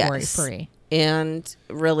on with Yes. Worry Free. and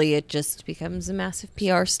really it just becomes a massive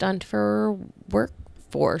PR stunt for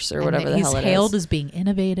workforce or And whatever that the he's hell it hailed is. as being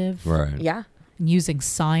innovative, right. Yeah. and using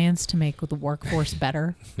science to make the workforce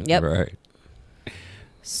better. Yep. Right.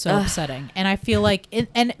 So upsetting. And I feel like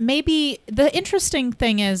and maybe the interesting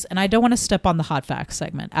thing is, and I don't want to step on the hot facts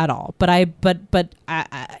segment at all, but I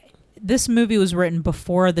this movie was written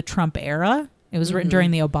before the Trump era. It was written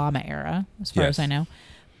during the Obama era, as far Yes. as I know.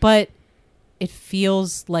 But it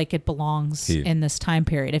feels like it belongs Here. in this time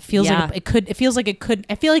period. It feels Yeah. like it could. It feels like it could.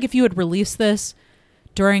 I feel like if you had released this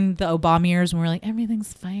during the Obama years, when we're like,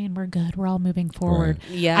 everything's fine, we're good, we're all moving forward.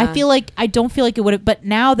 Yeah. I don't feel like it would have. But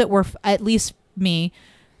now that we're at least me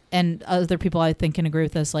and other people I think can agree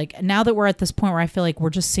with this. Like now that we're at this point where I feel like we're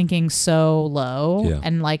just sinking so low, Yeah.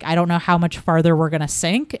 and like I don't know how much farther we're gonna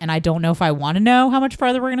sink, and I don't know if I want to know how much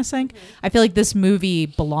farther we're gonna sink. I feel like this movie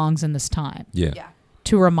belongs in this time Yeah.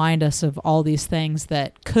 to remind us of all these things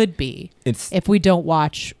that could be It's if we don't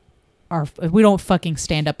watch if we don't fucking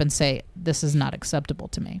stand up and say this is not acceptable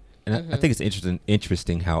to me. and I think it's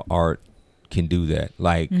interesting how art can do that.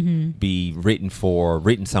 Like be written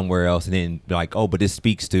somewhere else, and then be like, oh, but this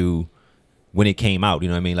speaks to when it came out. You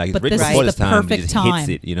know what I mean? Like it's But written this before is this the time. It perfect just time. hits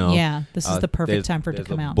it. You know? Yeah, this is the perfect there's- time for it to there's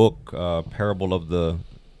come a out. book, Parable of the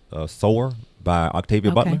Sower by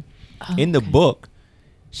Octavia Okay. Butler. Oh, In the okay. book,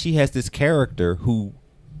 she has this character who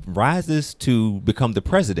rises to become the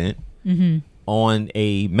president on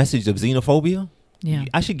a message of xenophobia. Yeah.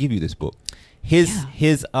 I should give you this book. His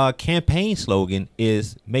campaign slogan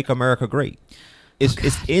is "Make America Great." It's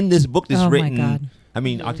in this book that's Oh, my written. God. I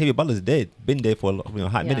mean, Octavia Butler's dead, been dead for a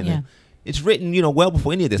hot minute Yeah. now. It's written, well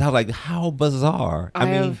before any of this. I was like, how bizarre. I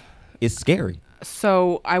mean, have- it's scary.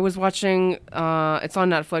 So I was watching. It's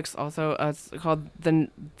on Netflix. Also, it's called the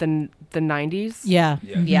 90s. Yeah.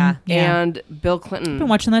 Yeah. Yeah. And Bill I've been Clinton.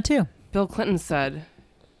 watching that too. Bill Clinton said,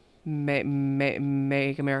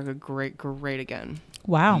 "Make America great again."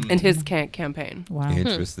 Wow. In his campaign. Wow.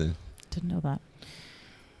 Interesting. Didn't know that.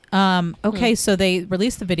 Okay, so they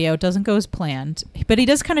released the video. It doesn't go as planned, but he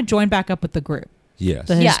does kind of join back up with the group. Yes.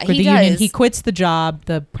 Yeah, he the union. does. He quits the job,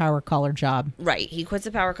 the power collar job. Right. He quits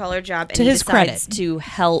a power collar job and To he his decides credit. to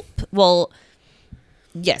help. Well,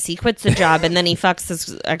 yes, he quits the job and then he fucks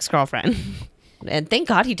his ex-girlfriend. And thank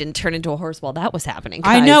God he didn't turn into a horse while that was happening.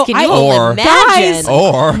 I guys. know, Can I- you Or- imagine?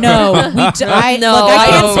 Or No, I No, look, I I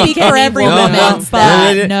can't don't speak think for every anyone woman, wants but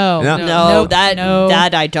that. no, No. No, Nope, that no.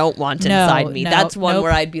 that I don't want No, inside me. no, That's one nope.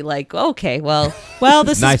 where I'd be like, okay, well, Well,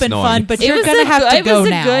 this has Nice been knowing fun, you. but it you're was gonna a have good, to it go was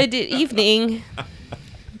now. a good evening.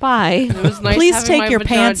 Bye. It was nice. Please having take my your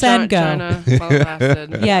pants and go. vagina while it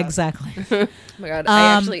lasted. Yeah, exactly. Oh my God.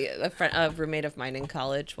 I actually, a roommate of mine in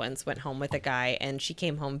college once went home with a guy and she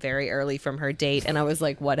came home very early from her date. And I was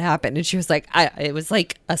like, what happened? And she was like, it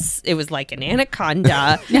was like an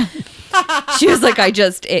anaconda. She was like,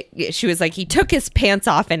 she was like, he took his pants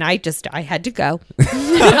off and I had to go.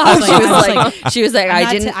 She was like,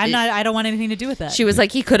 I don't want anything to do with that. she was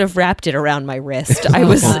like, he could have wrapped it around my wrist.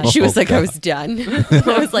 She was like, I was done.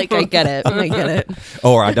 I was like, I get it.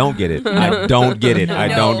 Or I don't get it. I don't get it. I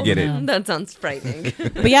don't get it. That sounds frightening.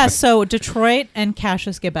 But yeah, so Detroit and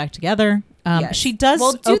Cassius get back together. Yes. She does.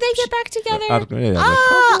 Well, do they get back together?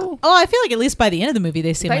 I feel like at least by the end of the movie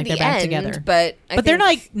they seem By like they're the back end, together. but they're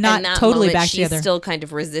like not in that totally moment, back she's together. still kind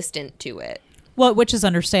of resistant to it. Well, which is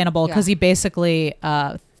understandable because Yeah. he basically,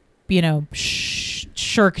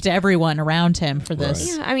 shirked everyone around him for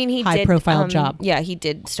this. Yeah, I mean, he high-profile job. Yeah, he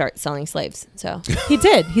did start selling slaves. So He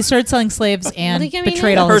did. He started selling slaves and Like, I mean,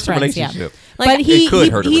 betrayed it all his hurts a friends. Yeah. relationship. But It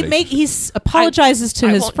could hurt a he relationship. apologizes to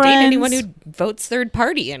I his won't friends. date anyone who votes third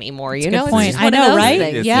party anymore. You a know, good point. It's just I one of know, those right?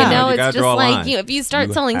 things. Yeah. You know, You it's gotta just draw a like line. if you start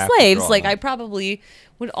You selling have to slaves, draw a like line. I probably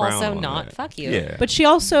would Frown also on not that. fuck you. Yeah. But she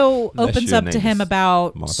also Unless opens your up to name him is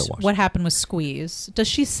about Martha Washington. what happened with Squeeze. Does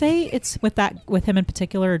she say it's with him in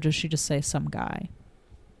particular, or does she just say some guy?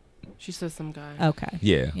 She says some guy. Okay.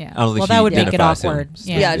 Yeah. Yeah. I don't think Well, she that would make it identifies him. awkward.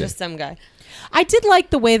 Yeah. Yeah, just some guy. I did like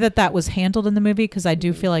the way that was handled in the movie because I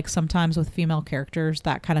do feel like sometimes with female characters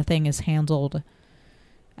that kind of thing is handled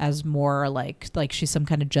as more like she's some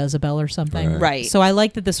kind of Jezebel or something. Right. So I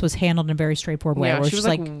like that this was handled in a very straightforward way. Yeah, where she it's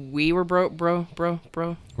was just like, we were bro,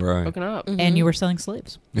 Right. broken up. and you were selling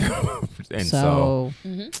slaves. And so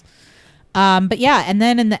But yeah, and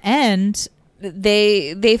then in the end,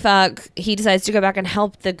 They fuck. He decides to go back and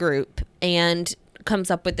help the group and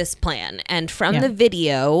comes up with this plan. And from Yeah. the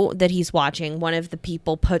video that he's watching, one of the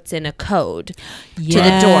people puts in a code to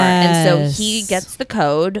the door. And so he Yes. gets the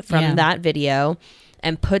code from Yeah. that video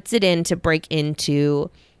and puts it in to break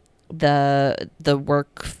into the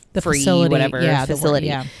work The free facility, whatever yeah, the work- facility.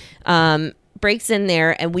 yeah. Breaks in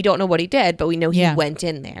there and we don't know what he did, but we know he Yeah. went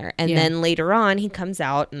in there. And Yeah. then later on he comes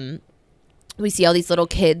out and we see all these little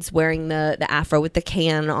kids wearing the afro with the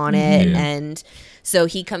can on it. Yeah. And so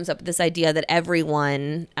he comes up with this idea that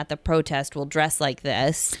everyone at the protest will dress like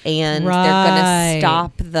this and they're going Right. to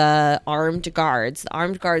stop the armed guards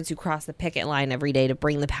who cross the picket line every day to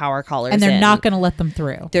bring the power collars and they're in. not going to let them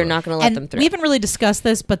through. They're not going to let And them through. we haven't really discussed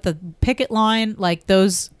this, but the picket line, like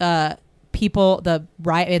those people, the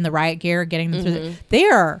riot in the riot gear, getting them through, they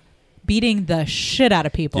are beating the shit out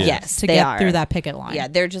of people. Yes, to they get are. through that picket line. Yeah,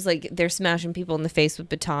 they're just like they're smashing people in the face with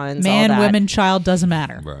batons. all Man, that. women, child, doesn't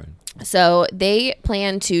matter. right. So they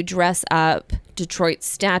plan to dress up Detroit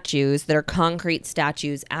statues that are concrete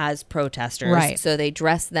statues as protesters. Right. So they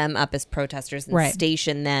dress them up as protesters and Right.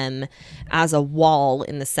 station them as a wall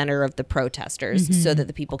in the center of the protesters so that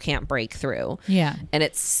the people can't break through. Yeah. And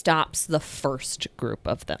it stops the first group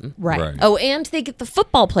of them. Right. Oh, and they get the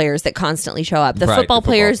football players that constantly show up. The Right, football the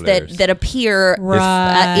football players, players. that appear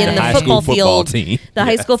Right. in the high football school football field. team. The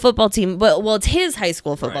high school football team. Well, it's his high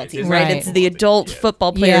school football Right, team, his right? high It's school the football adult team, yeah.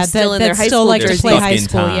 football players still in their high still school like to jerseys. play high Stuck in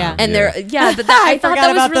school. time. Yeah. And Yeah. they're but that, I thought forgot that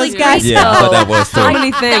was about really those great. guys. Yeah, I thought that was so. So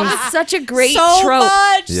many things. That was such a great so trope.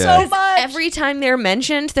 much, Yeah. so much. Every time they're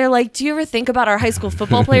mentioned, they're like, "Do you ever think about our high school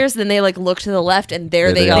football players?" Then they like look to the left, and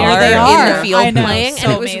there they they are, are. There they in are. the field I know. playing, So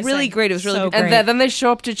and it was amazing. really great. It was really So good. great. And then they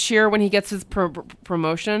show up to cheer when he gets his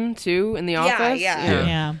promotion too in the office.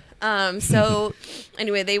 yeah. Yeah. So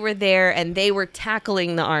anyway, they were there and they were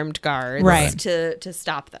tackling the armed guards Right. to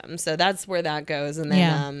stop them. So that's where that goes. And then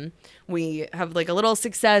Yeah. we have like a little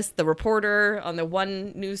success. The reporter on the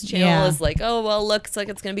one news channel Yeah. is like, "Oh well, looks like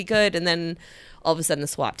it's gonna be good." And then all of a sudden the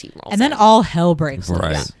SWAT team rolls And then in. all hell breaks loose.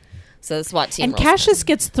 Right. So the SWAT team And rolls in. Cassius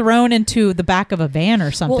gets thrown into the back of a van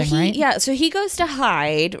or something, Well, right? Yeah, so he goes to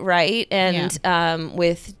hide, right? And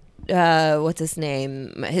with what's his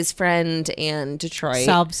name? His friend and Detroit.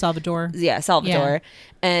 Salvador. Yeah, Salvador.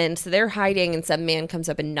 And so they're hiding, and some man comes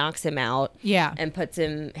up and knocks him out. Yeah. And puts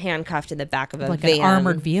him handcuffed in the back of a Like van. an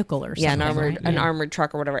armored vehicle or something. Yeah, right? an armored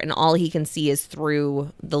truck or whatever. And all he can see is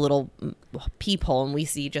through the little peephole, and we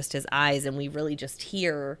see just his eyes, and we really just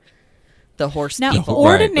hear the horse Now, people.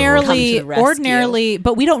 ordinarily,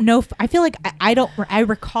 but we don't know. I feel like I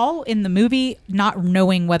recall in the movie not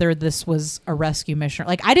knowing whether this was a rescue mission.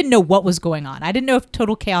 Like I didn't know what was going on. I didn't know if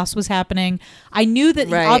total chaos was happening. I knew that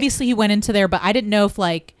Right. obviously he went into there, but I didn't know if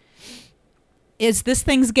like, is this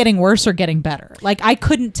thing's getting worse or getting better? Like I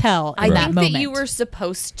couldn't tell in I that think moment. that you were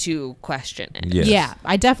supposed to question it. Yes. Yeah,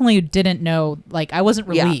 I definitely didn't know. Like I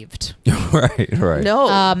wasn't Yeah. relieved. right.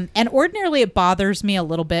 No. And ordinarily it bothers me a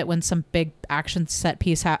little bit when some big action set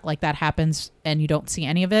piece like that happens and you don't see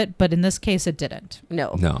any of it. But in this case, it didn't.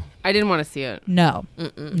 no. No. I didn't want to see it. No,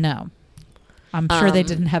 no. I'm sure they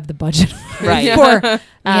didn't have the budget Right. for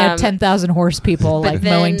 10,000 horse people But like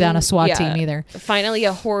mowing then, down a SWAT yeah, team either. Finally,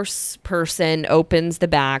 a horse person opens the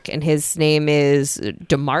back, and his name is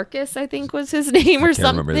DeMarcus, I think was his name, or can't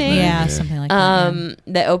remember something. his name. Yeah, Yeah. something like that.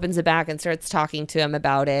 That opens the back and starts talking to him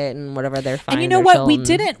about it and whatever they're finding. And you know what?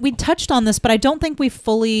 We touched on this, but I don't think we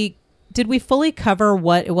fully cover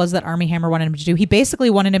what it was that Armie Hammer wanted him to do. He basically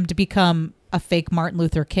wanted him to become a fake Martin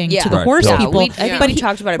Luther King Yeah. to the Right. horse Yeah, people. I think we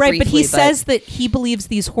talked about it right, but he briefly, says that he believes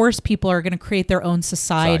these horse people are going to create their own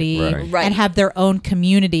society Right. and have their own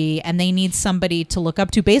community, and they need somebody to look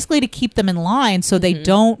up to, basically to keep them in line so they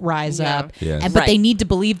don't rise Yeah. up. Yes. And but they Right. need to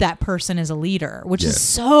believe that person is a leader, which Yes. is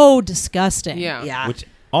so disgusting. Yeah. Yeah. Which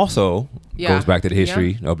also Yeah. goes back to the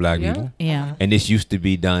history of black Yeah. people. Yeah. And this used to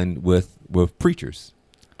be done with preachers.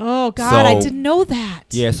 Oh God, I So- didn't know that.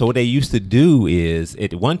 Yeah, so what they used to do is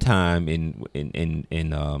at one time in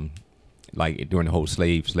like during the whole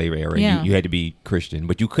slave era, Yeah. you had to be Christian,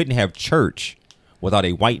 but you couldn't have church without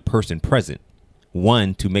a white person present.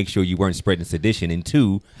 One, to make sure you weren't spreading sedition, and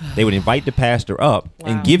two, they would invite the pastor up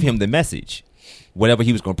and give him the message, whatever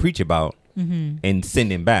he was going to preach about, and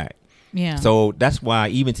send him back. Yeah. So that's why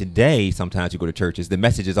even today, sometimes you go to churches, the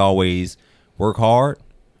message is always work hard,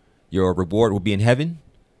 your reward will be in heaven.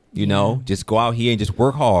 You know, just go out here and just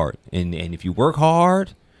work hard. And if you work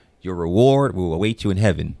hard, your reward will await you in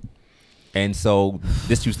heaven. And so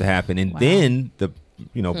this used to happen. And then the,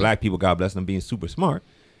 black people, God bless them, being super smart,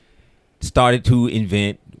 started to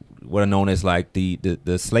invent what are known as like the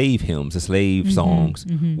slave hymns, the slave songs,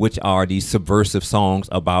 which are these subversive songs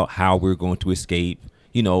about how we're going to escape,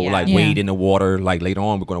 like Yeah. wade in the water. Like later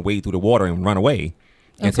on, we're going to wade through the water and run away.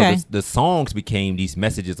 And Okay. so the songs became these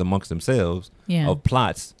messages amongst themselves of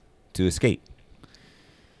plots to escape.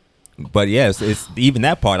 But yes, it's even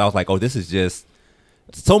that part. I was like, oh, this is just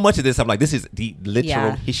so much of this. I'm like, this is the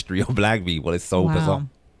literal history of black people. It's so bizarre.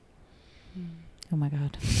 Oh my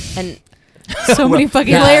God. And So many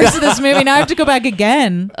fucking layers to this movie. Now I have to go back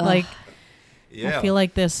again. I feel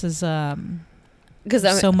like this is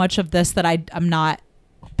because so much of this that I'm not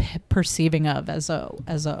perceiving of as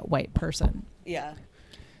a white person. yeah.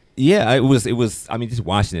 Yeah, it was. I mean, just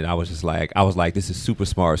watching it, I was like, this is super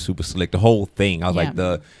smart, super slick. The whole thing. I was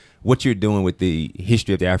like, what you're doing with the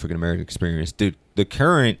history of the African American experience, the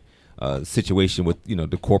current situation with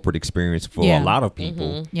the corporate experience for a lot of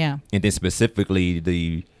people, Yeah. and then specifically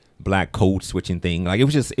the black code switching thing. Like it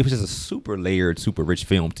was just a super layered, super rich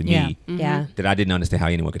film to me. Yeah. That I didn't understand how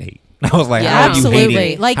anyone could hate. I was like, Yeah, how are you Absolutely.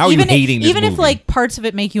 hating? Like how are even you hating this even if movie? like parts of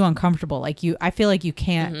it make you uncomfortable, like I feel like you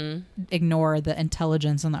can't ignore the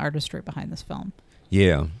intelligence and the artistry behind this film.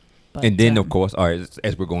 Yeah. But, And then, of course, all right,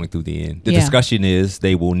 as we're going through the end, the Yeah. discussion is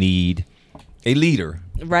they will need a leader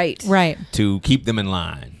Right. Right. to keep them in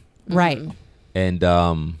line. Right. And,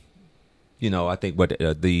 I think what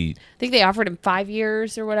I think they offered him 5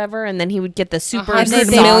 years or whatever, and then he would get the super $100 sauce-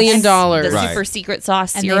 million. the Right. super secret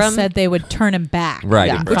sauce And serum. they said they would turn him back. Right.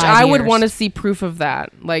 in Yeah. Which 5 I would years. want to see proof of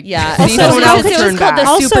that. Like, Yeah. see Also, someone how else could it turn was called back.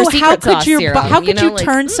 the super Also, how secret could sauce you serum, how could you like-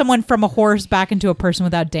 turn someone from a horse back into a person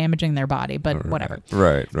without damaging their body? But whatever.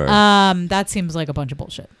 Right, right. That seems like a bunch of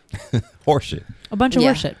bullshit. Horseshit. A bunch of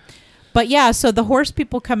Yeah. horseshit. But yeah, so the horse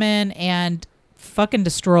people come in and fucking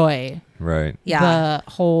destroy Right. Yeah.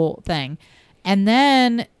 the whole thing. And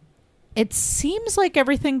then it seems like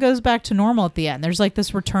everything goes back to normal at the end. There's like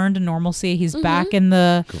this return to normalcy. He's back in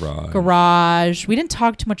the garage. We didn't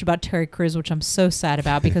talk too much about Terry Crews, which I'm so sad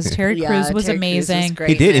about because Terry Yeah, Crews was Terry Crews was amazing. great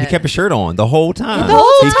He did, in and he it. kept his shirt on the whole time. The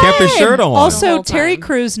whole He kept his time. shirt on. The Also, whole Terry time.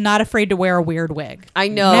 Crews not afraid to wear a weird wig. I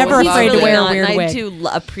know. Never He's afraid to really wear a not, weird and wig. I do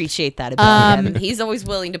appreciate that about him. He's always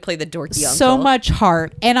willing to play the dorky uncle. So much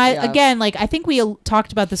heart. And I Yeah. again, like I think we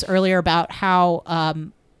talked about this earlier about how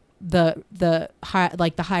the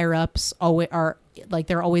higher ups always are like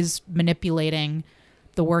they're always manipulating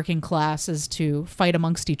the working classes to fight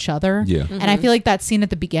amongst each other. Yeah. And I feel like that scene at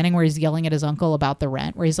the beginning where he's yelling at his uncle about the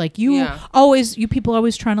rent, where he's like, you people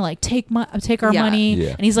always trying to like take our Yeah. money. Yeah.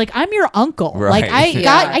 And he's like, I'm your uncle. Right. Like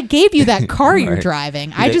I gave you that car you're Right.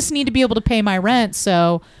 driving. I Yeah. just need to be able to pay my rent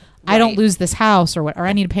so I don't lose this house or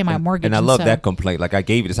I need to pay my mortgage. And I love so- that complaint. Like I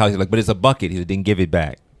gave you this house. He's like, but it's a bucket. He didn't give it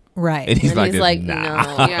back. Right. And he's And like, he's like,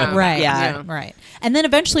 nah. no. Yeah. Right. Yeah. Right. And then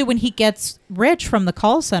eventually when he gets rich from the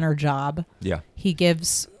call center job, Yeah. he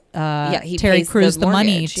gives he Terry pays the Crews the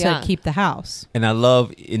money mortgage, to yeah. keep the house. And I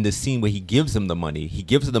love in the scene where he gives him the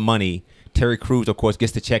money. Terry Crews, of course,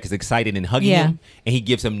 gets the check, is excited and hugging Yeah. him, and he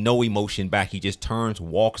gives him no emotion back. He just turns,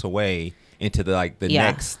 walks away into the Yeah.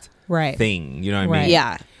 next Right. thing. You know what I Right. mean?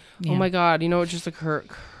 Yeah. Yeah. Oh my God! You know, it just occurred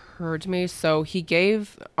occurred to me. So he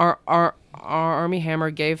gave our Army Hammer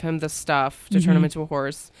gave him the stuff to turn him into a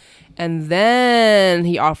horse, and then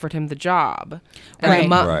he offered him the job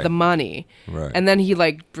and the money, and then he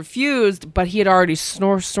like refused, but he had already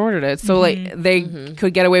snorted it, so like they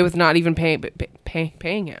could get away with not even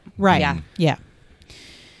paying him. Right. Yeah.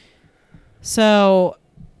 So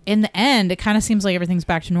in the end, it kind of seems like everything's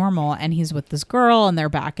back to normal, and he's with this girl, and they're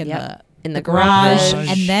back in the garage,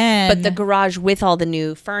 and then but the garage with all the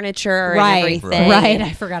new furniture and everything. Right,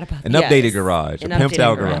 I forgot about that. An updated garage, a pimped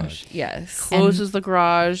out garage. Yes, closes the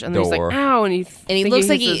garage, and then he's like, "Ow!" and he looks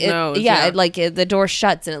like hits his nose. like the door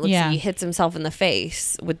shuts, and it looks like he hits himself in the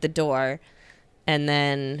face with the door, and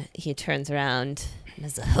then he turns around.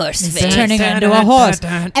 As a horse face. Turning into a horse.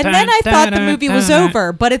 And then I thought the movie was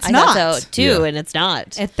over, but it's not. I thought so too, and it's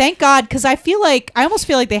not. And thank God, because I almost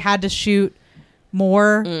feel like they had to shoot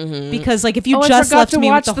more because like if you just left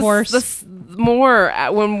me with the horse. This more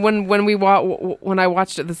when I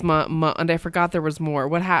watched it this Monday, I forgot there was more.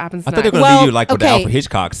 What happens I thought they were going to leave you like with the Alfred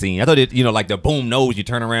Hitchcock scene. I thought it, like the boom nose, you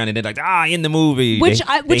turn around and then like, in the movie. Which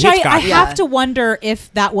I have to wonder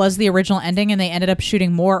if that was the original ending and they ended up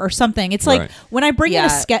shooting more or something. It's like when I bring in a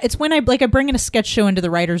sketch, it's when I bring in a sketch show into the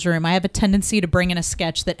writer's room, I have a tendency to bring in a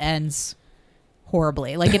sketch that ends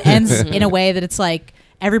horribly. Like it ends in a way that it's like,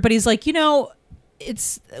 everybody's like,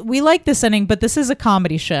 we like this ending, but this is a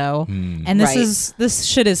comedy show, and this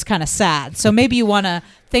shit is kind of sad. So maybe you want to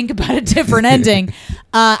think about a different ending.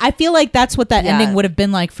 I feel like that's what that ending would have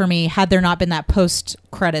been like for me had there not been that post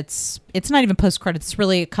credits. It's not even post credits; it's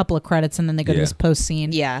really a couple of credits, and then they go to this post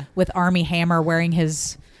scene. With Armie Hammer wearing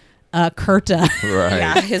his kurta,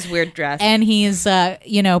 his weird dress, and he's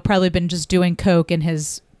probably been just doing coke in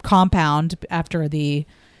his compound after the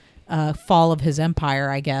fall of his empire,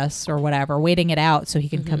 I guess, or whatever, waiting it out so he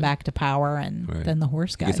can come back to power, and then the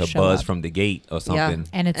horse guys gets a buzz from the gate or something,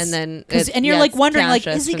 and you're like wondering, like,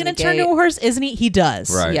 is he going to turn to a horse? Isn't he? He does,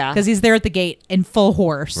 because he's there at the gate in full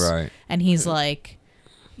horse, and he's like,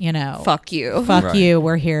 fuck you,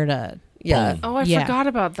 we're here to. Yeah. Oh, I forgot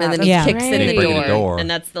about that. And then he kicks in the door, and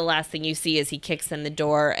that's the last thing you see is he kicks in the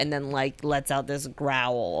door, and then like lets out this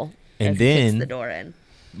growl, and then kicks the door in.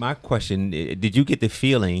 My question, did you get the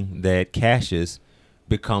feeling that Cassius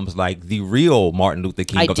becomes like the real Martin Luther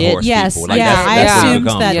King of the horse people? Like, I assumed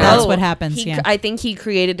that's what happens. I think he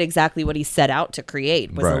created exactly what he set out to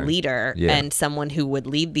create, was a leader and someone who would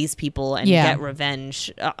lead these people and get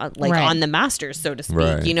revenge on the masters, so to speak.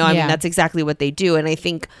 I mean, that's exactly what they do. And I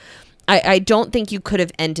think I don't think you could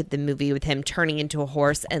have ended the movie with him turning into a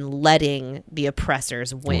horse and letting the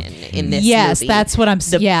oppressors win in this movie. Yes, that's what I'm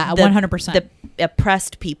saying. 100%. The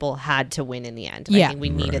oppressed people had to win in the end. I think we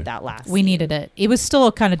needed that last scene. We needed it. It was still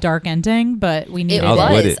a kind of dark ending, but we needed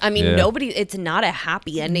it. I mean, it's not a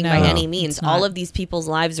happy ending by any means. All of these people's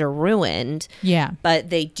lives are ruined. Yeah. But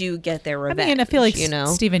they do get their revenge. I mean, I feel like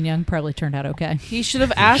Stephen Young probably turned out okay. He should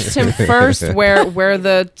have asked him first where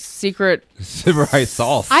the secret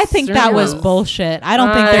sauce. I think that was bullshit. I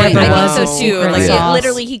don't think there ever was a secret sauce.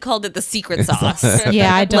 Literally, he called it the secret sauce.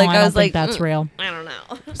 Yeah, I don't think that's real. I don't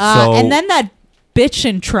know. And then that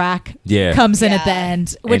bitchin' track comes in at the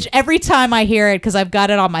end, which every time I hear it, because I've got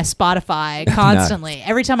it on my Spotify constantly,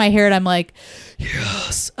 every time I hear it, I'm like,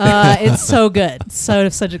 yes. It's so good.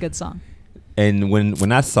 Such a good song. And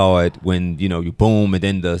when I saw it, when you boom, and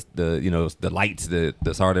then the lights, the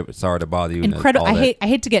sorry to bother you. Incredible. I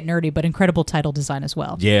hate to get nerdy, but incredible title design as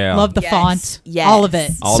well. Yeah, love the font. Yes. All of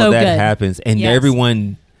it. All of that happens, and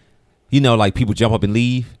everyone, like people jump up and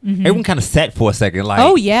leave. Everyone kind of sat for a second, like,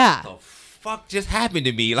 oh yeah. What the fuck just happened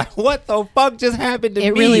to me? Like, what the fuck just happened to me?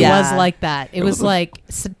 It really was like that. It was like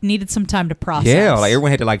needed some time to process. Yeah, like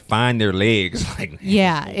everyone had to like find their legs. Like,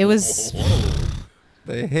 it was.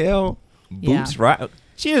 The hell. Boots Riley.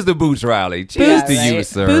 Cheers to Boots Riley. Cheers to you,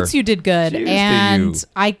 sir. Boots, you did good. Cheers and to you.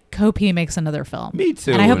 I hope he makes another film. Me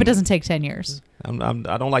too. And I hope it doesn't take 10 years. I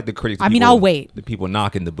don't like the critics. I'll wait. The people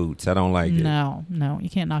knocking the boots. I don't like it. No, you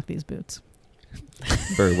can't knock these boots.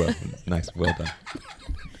 Very well. Nice. Well done.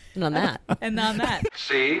 And on that.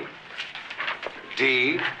 C.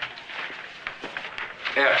 D.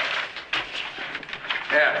 F.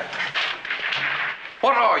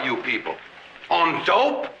 What are you people? On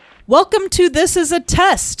dope? Welcome to This Is a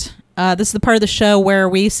Test. This is the part of the show where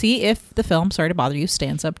we see if the film, sorry to bother you,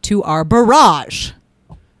 stands up to our barrage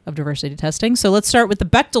of diversity testing. So let's start with the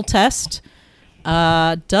Bechdel test.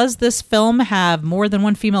 Does this film have more than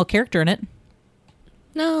one female character in it?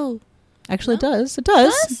 No. Actually, it does. It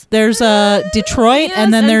does. There's Detroit,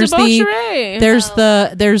 and then there's debauchery.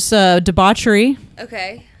 there's debauchery.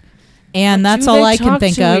 Okay. And that's all I can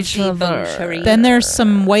think of. other? Then there's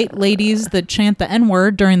some white ladies that chant the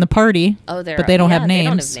N-word during the party. Oh, but they don't have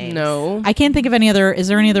names. No. I can't think of any other. Is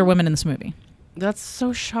there any other women in this movie? That's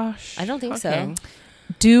so shush. I don't think so.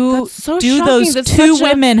 Do so do shocking. those That's two such a-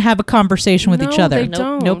 women have a conversation with each No, other? they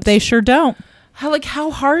don't. Nope, they sure don't.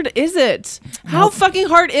 How hard is it? How fucking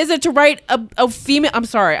hard is it to write a female? I'm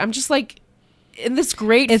sorry. I'm just like in this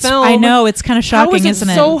great film. I know it's kind of shocking, How is it isn't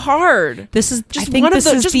it? so hard. This is. Just I think one of this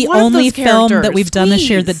the- is just the one of only those film that characters. we've done this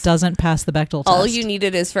year that Squeeze. doesn't pass the Bechdel test. All you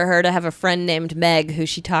needed is for her to have a friend named Meg who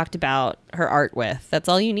she talked about her art with. That's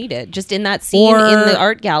all you needed. Just in that scene in the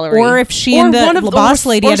art gallery. Or if she and the boss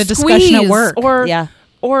lady had a discussion at work.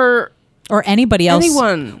 Or anybody else.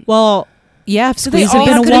 Anyone. Well, yeah, if Do they Squeeze had all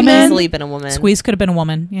been a have to be woman. men? Easily been a woman. Squeeze could have been a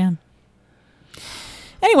woman, yeah.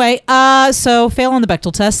 Anyway, so fail on the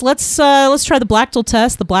Bechdel test. Let's try the Blackdel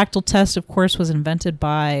test. The Blackdel test, of course, was invented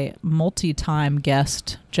by multi-time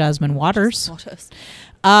guest Jasmine Waters.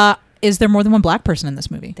 Is there more than one black person in this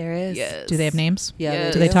movie? There is. Yes. Do they have names? Yeah.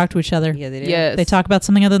 Do they talk to each other? Yeah, they do. Yes. They talk about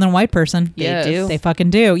something other than a white person? Yes. They do. They fucking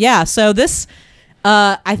do. Yeah. So this,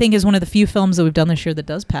 I think, is one of the few films that we've done this year that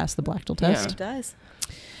does pass the Blackdel test. It does.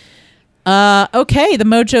 Okay, the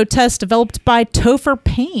Mojo test developed by Topher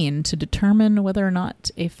Payne to determine whether or not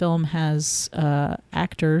a film has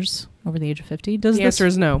actors over the age of 50. Does The this? answer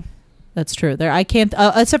is no. That's true. There, I can't.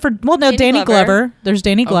 Except for Danny Danny Glover. Glover. There's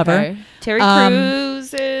Danny Glover. Okay. Terry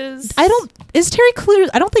Crews is. I don't. Is Terry Crews?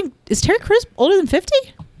 I don't think. Is Terry Crews older than 50?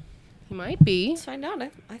 He might be. Let's find out.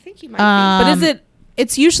 I think he might But is it?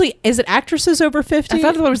 It's usually. Is it actresses over 50? I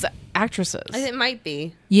thought it was actresses. be. It might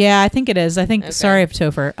be. Yeah, I think it is. I think. Okay. Sorry,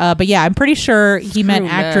 Topher. But yeah, I'm pretty sure he meant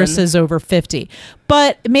men. actresses over 50.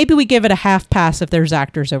 But maybe we give it a half pass if there's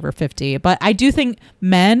actors over 50. But I do think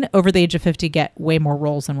men over the age of 50 get way more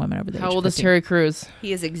roles than women over the age of 50. How old is Terry Crews?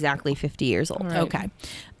 He is exactly 50 years old. Right. Okay.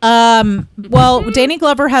 Well, Danny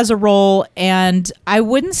Glover has a role, and I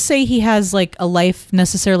wouldn't say he has like a life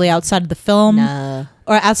necessarily outside of the film No.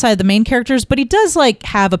 or outside of the main characters, but he does like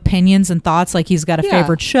have opinions and thoughts. Like he's got a Yeah.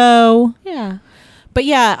 favorite show. Yeah. But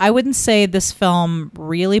yeah, I wouldn't say this film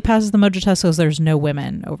really passes the Mojo test because there's no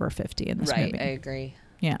women over 50 in this Right. movie. I agree.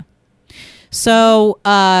 Yeah. So,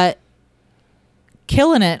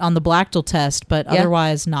 killing it on the Blackdel test, but Yeah.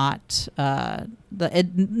 otherwise not. Not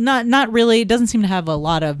really. It doesn't seem to have a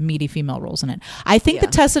lot of meaty female roles in it. I think the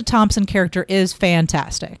Tessa Thompson character is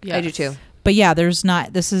fantastic. Yes. I do too. But yeah, there's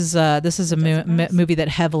not. This is a movie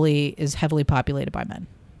that is heavily populated by men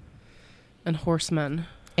And horsemen.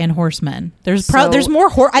 and horsemen. There's So- there's more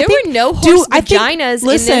horse. There were no horse vaginas in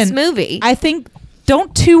this movie. I think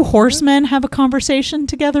don't two horsemen have a conversation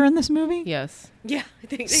together in this movie? Yes. Yeah. I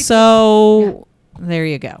think So there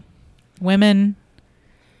you go. Women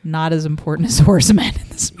not as important as horsemen in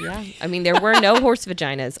this movie. Yeah. I mean, there were no horse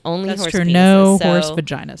vaginas. Only That's horse true. penises, No so- horse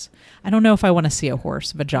vaginas. I don't know if I want to see a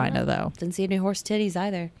horse vagina though. Didn't see any horse titties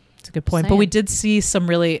either. It's a good point. But Saying. we did see some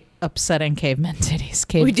really upsetting cavemen titties,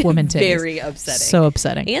 We did women titties. very upsetting. So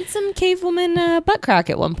upsetting. And some cave woman butt crack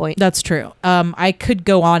at one point. That's true. I could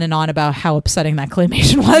go on and on about how upsetting that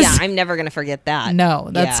claymation was. Yeah, I'm never gonna forget that. No,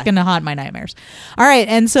 that's Yeah. gonna haunt my nightmares. All right,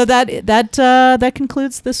 and so that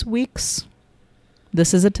concludes this week's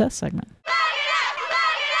This Is a Test segment.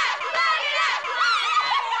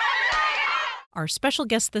 Our special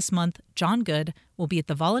guest this month, John Good, will be at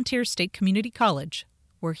the Volunteer State Community College,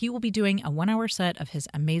 where he will be doing a 1-hour set of his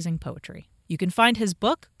amazing poetry. You can find his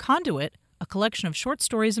book, Conduit, a collection of short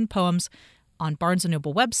stories and poems, on Barnes &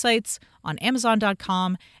 Noble websites, on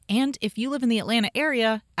Amazon.com, and if you live in the Atlanta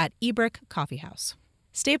area, at eBrick Coffee House.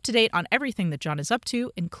 Stay up to date on everything that John is up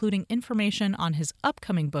to, including information on his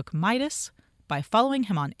upcoming book, Midas, by following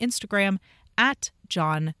him on Instagram at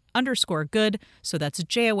John_Good, so that's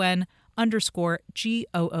JON_GOODE,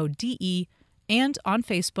 and on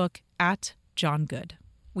Facebook at John Good.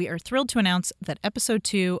 We are thrilled to announce that episode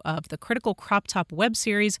 2 of the Critical Crop Top web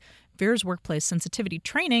series, Vera's Workplace Sensitivity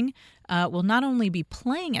Training, will not only be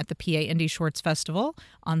playing at the PA Indie Shorts Festival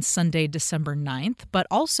on Sunday, December 9th, but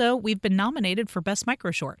also we've been nominated for Best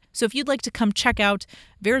Micro Short. So if you'd like to come check out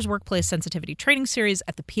Vera's Workplace Sensitivity Training Series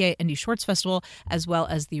at the PA Indie Shorts Festival, as well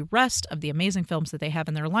as the rest of the amazing films that they have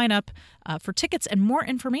in their lineup, for tickets and more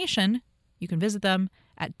information, you can visit them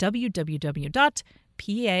at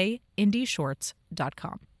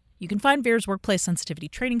www.paindieshorts.com. You can find Vera's Workplace Sensitivity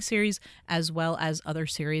Training Series, as well as other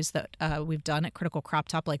series that we've done at Critical Crop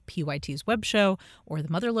Top, like PYT's web show or the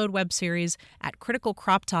Motherload web series, at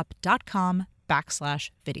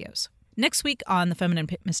criticalcroptop.com/videos. Next week on the Feminine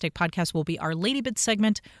Mistake Podcast will be our Lady Bid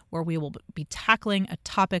segment, where we will be tackling a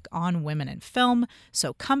topic on women in film.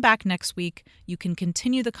 So come back next week. You can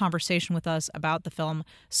continue the conversation with us about the film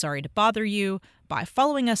Sorry to Bother You by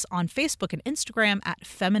following us on Facebook and Instagram at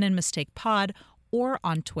Feminine Mistake Pod, or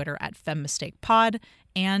on Twitter at FemMistakePod.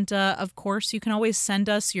 And, of course, you can always send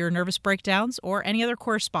us your nervous breakdowns or any other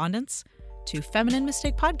correspondence to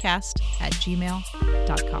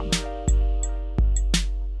femininemistakepodcast@gmail.com.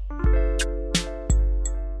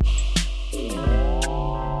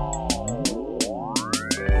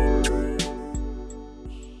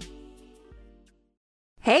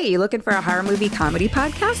 Hey, you looking for a horror movie comedy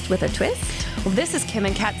podcast with a twist? Well, this is Kim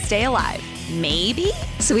and Kat Stay Alive. Maybe?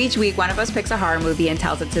 So each week, one of us picks a horror movie and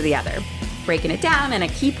tells it to the other, breaking it down and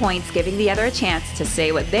at key points, giving the other a chance to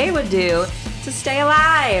say what they would do to stay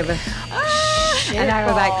alive. And I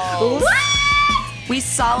was like, what? We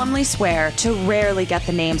solemnly swear to rarely get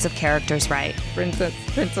the names of characters right. Princess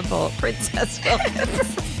Wilkins.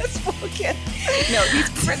 No, he's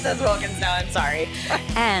Princess Wilkins now, I'm sorry.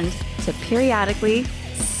 And to periodically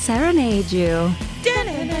serenade you.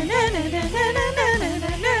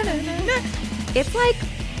 It's like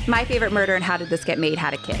My Favorite Murder and How Did This Get Made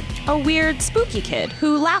had a kid. A weird, spooky kid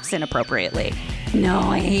who laughs inappropriately. No,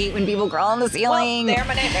 I hate when people crawl on the ceiling. Well, they're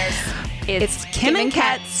my nightmares. It's Kim and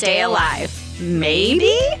Kat Stay Alive.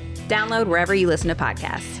 Maybe? Download wherever you listen to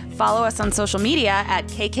podcasts. Follow us on social media at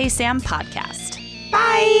KKSam Podcast.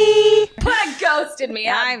 Bye! Ghosted me.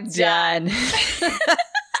 I'm done.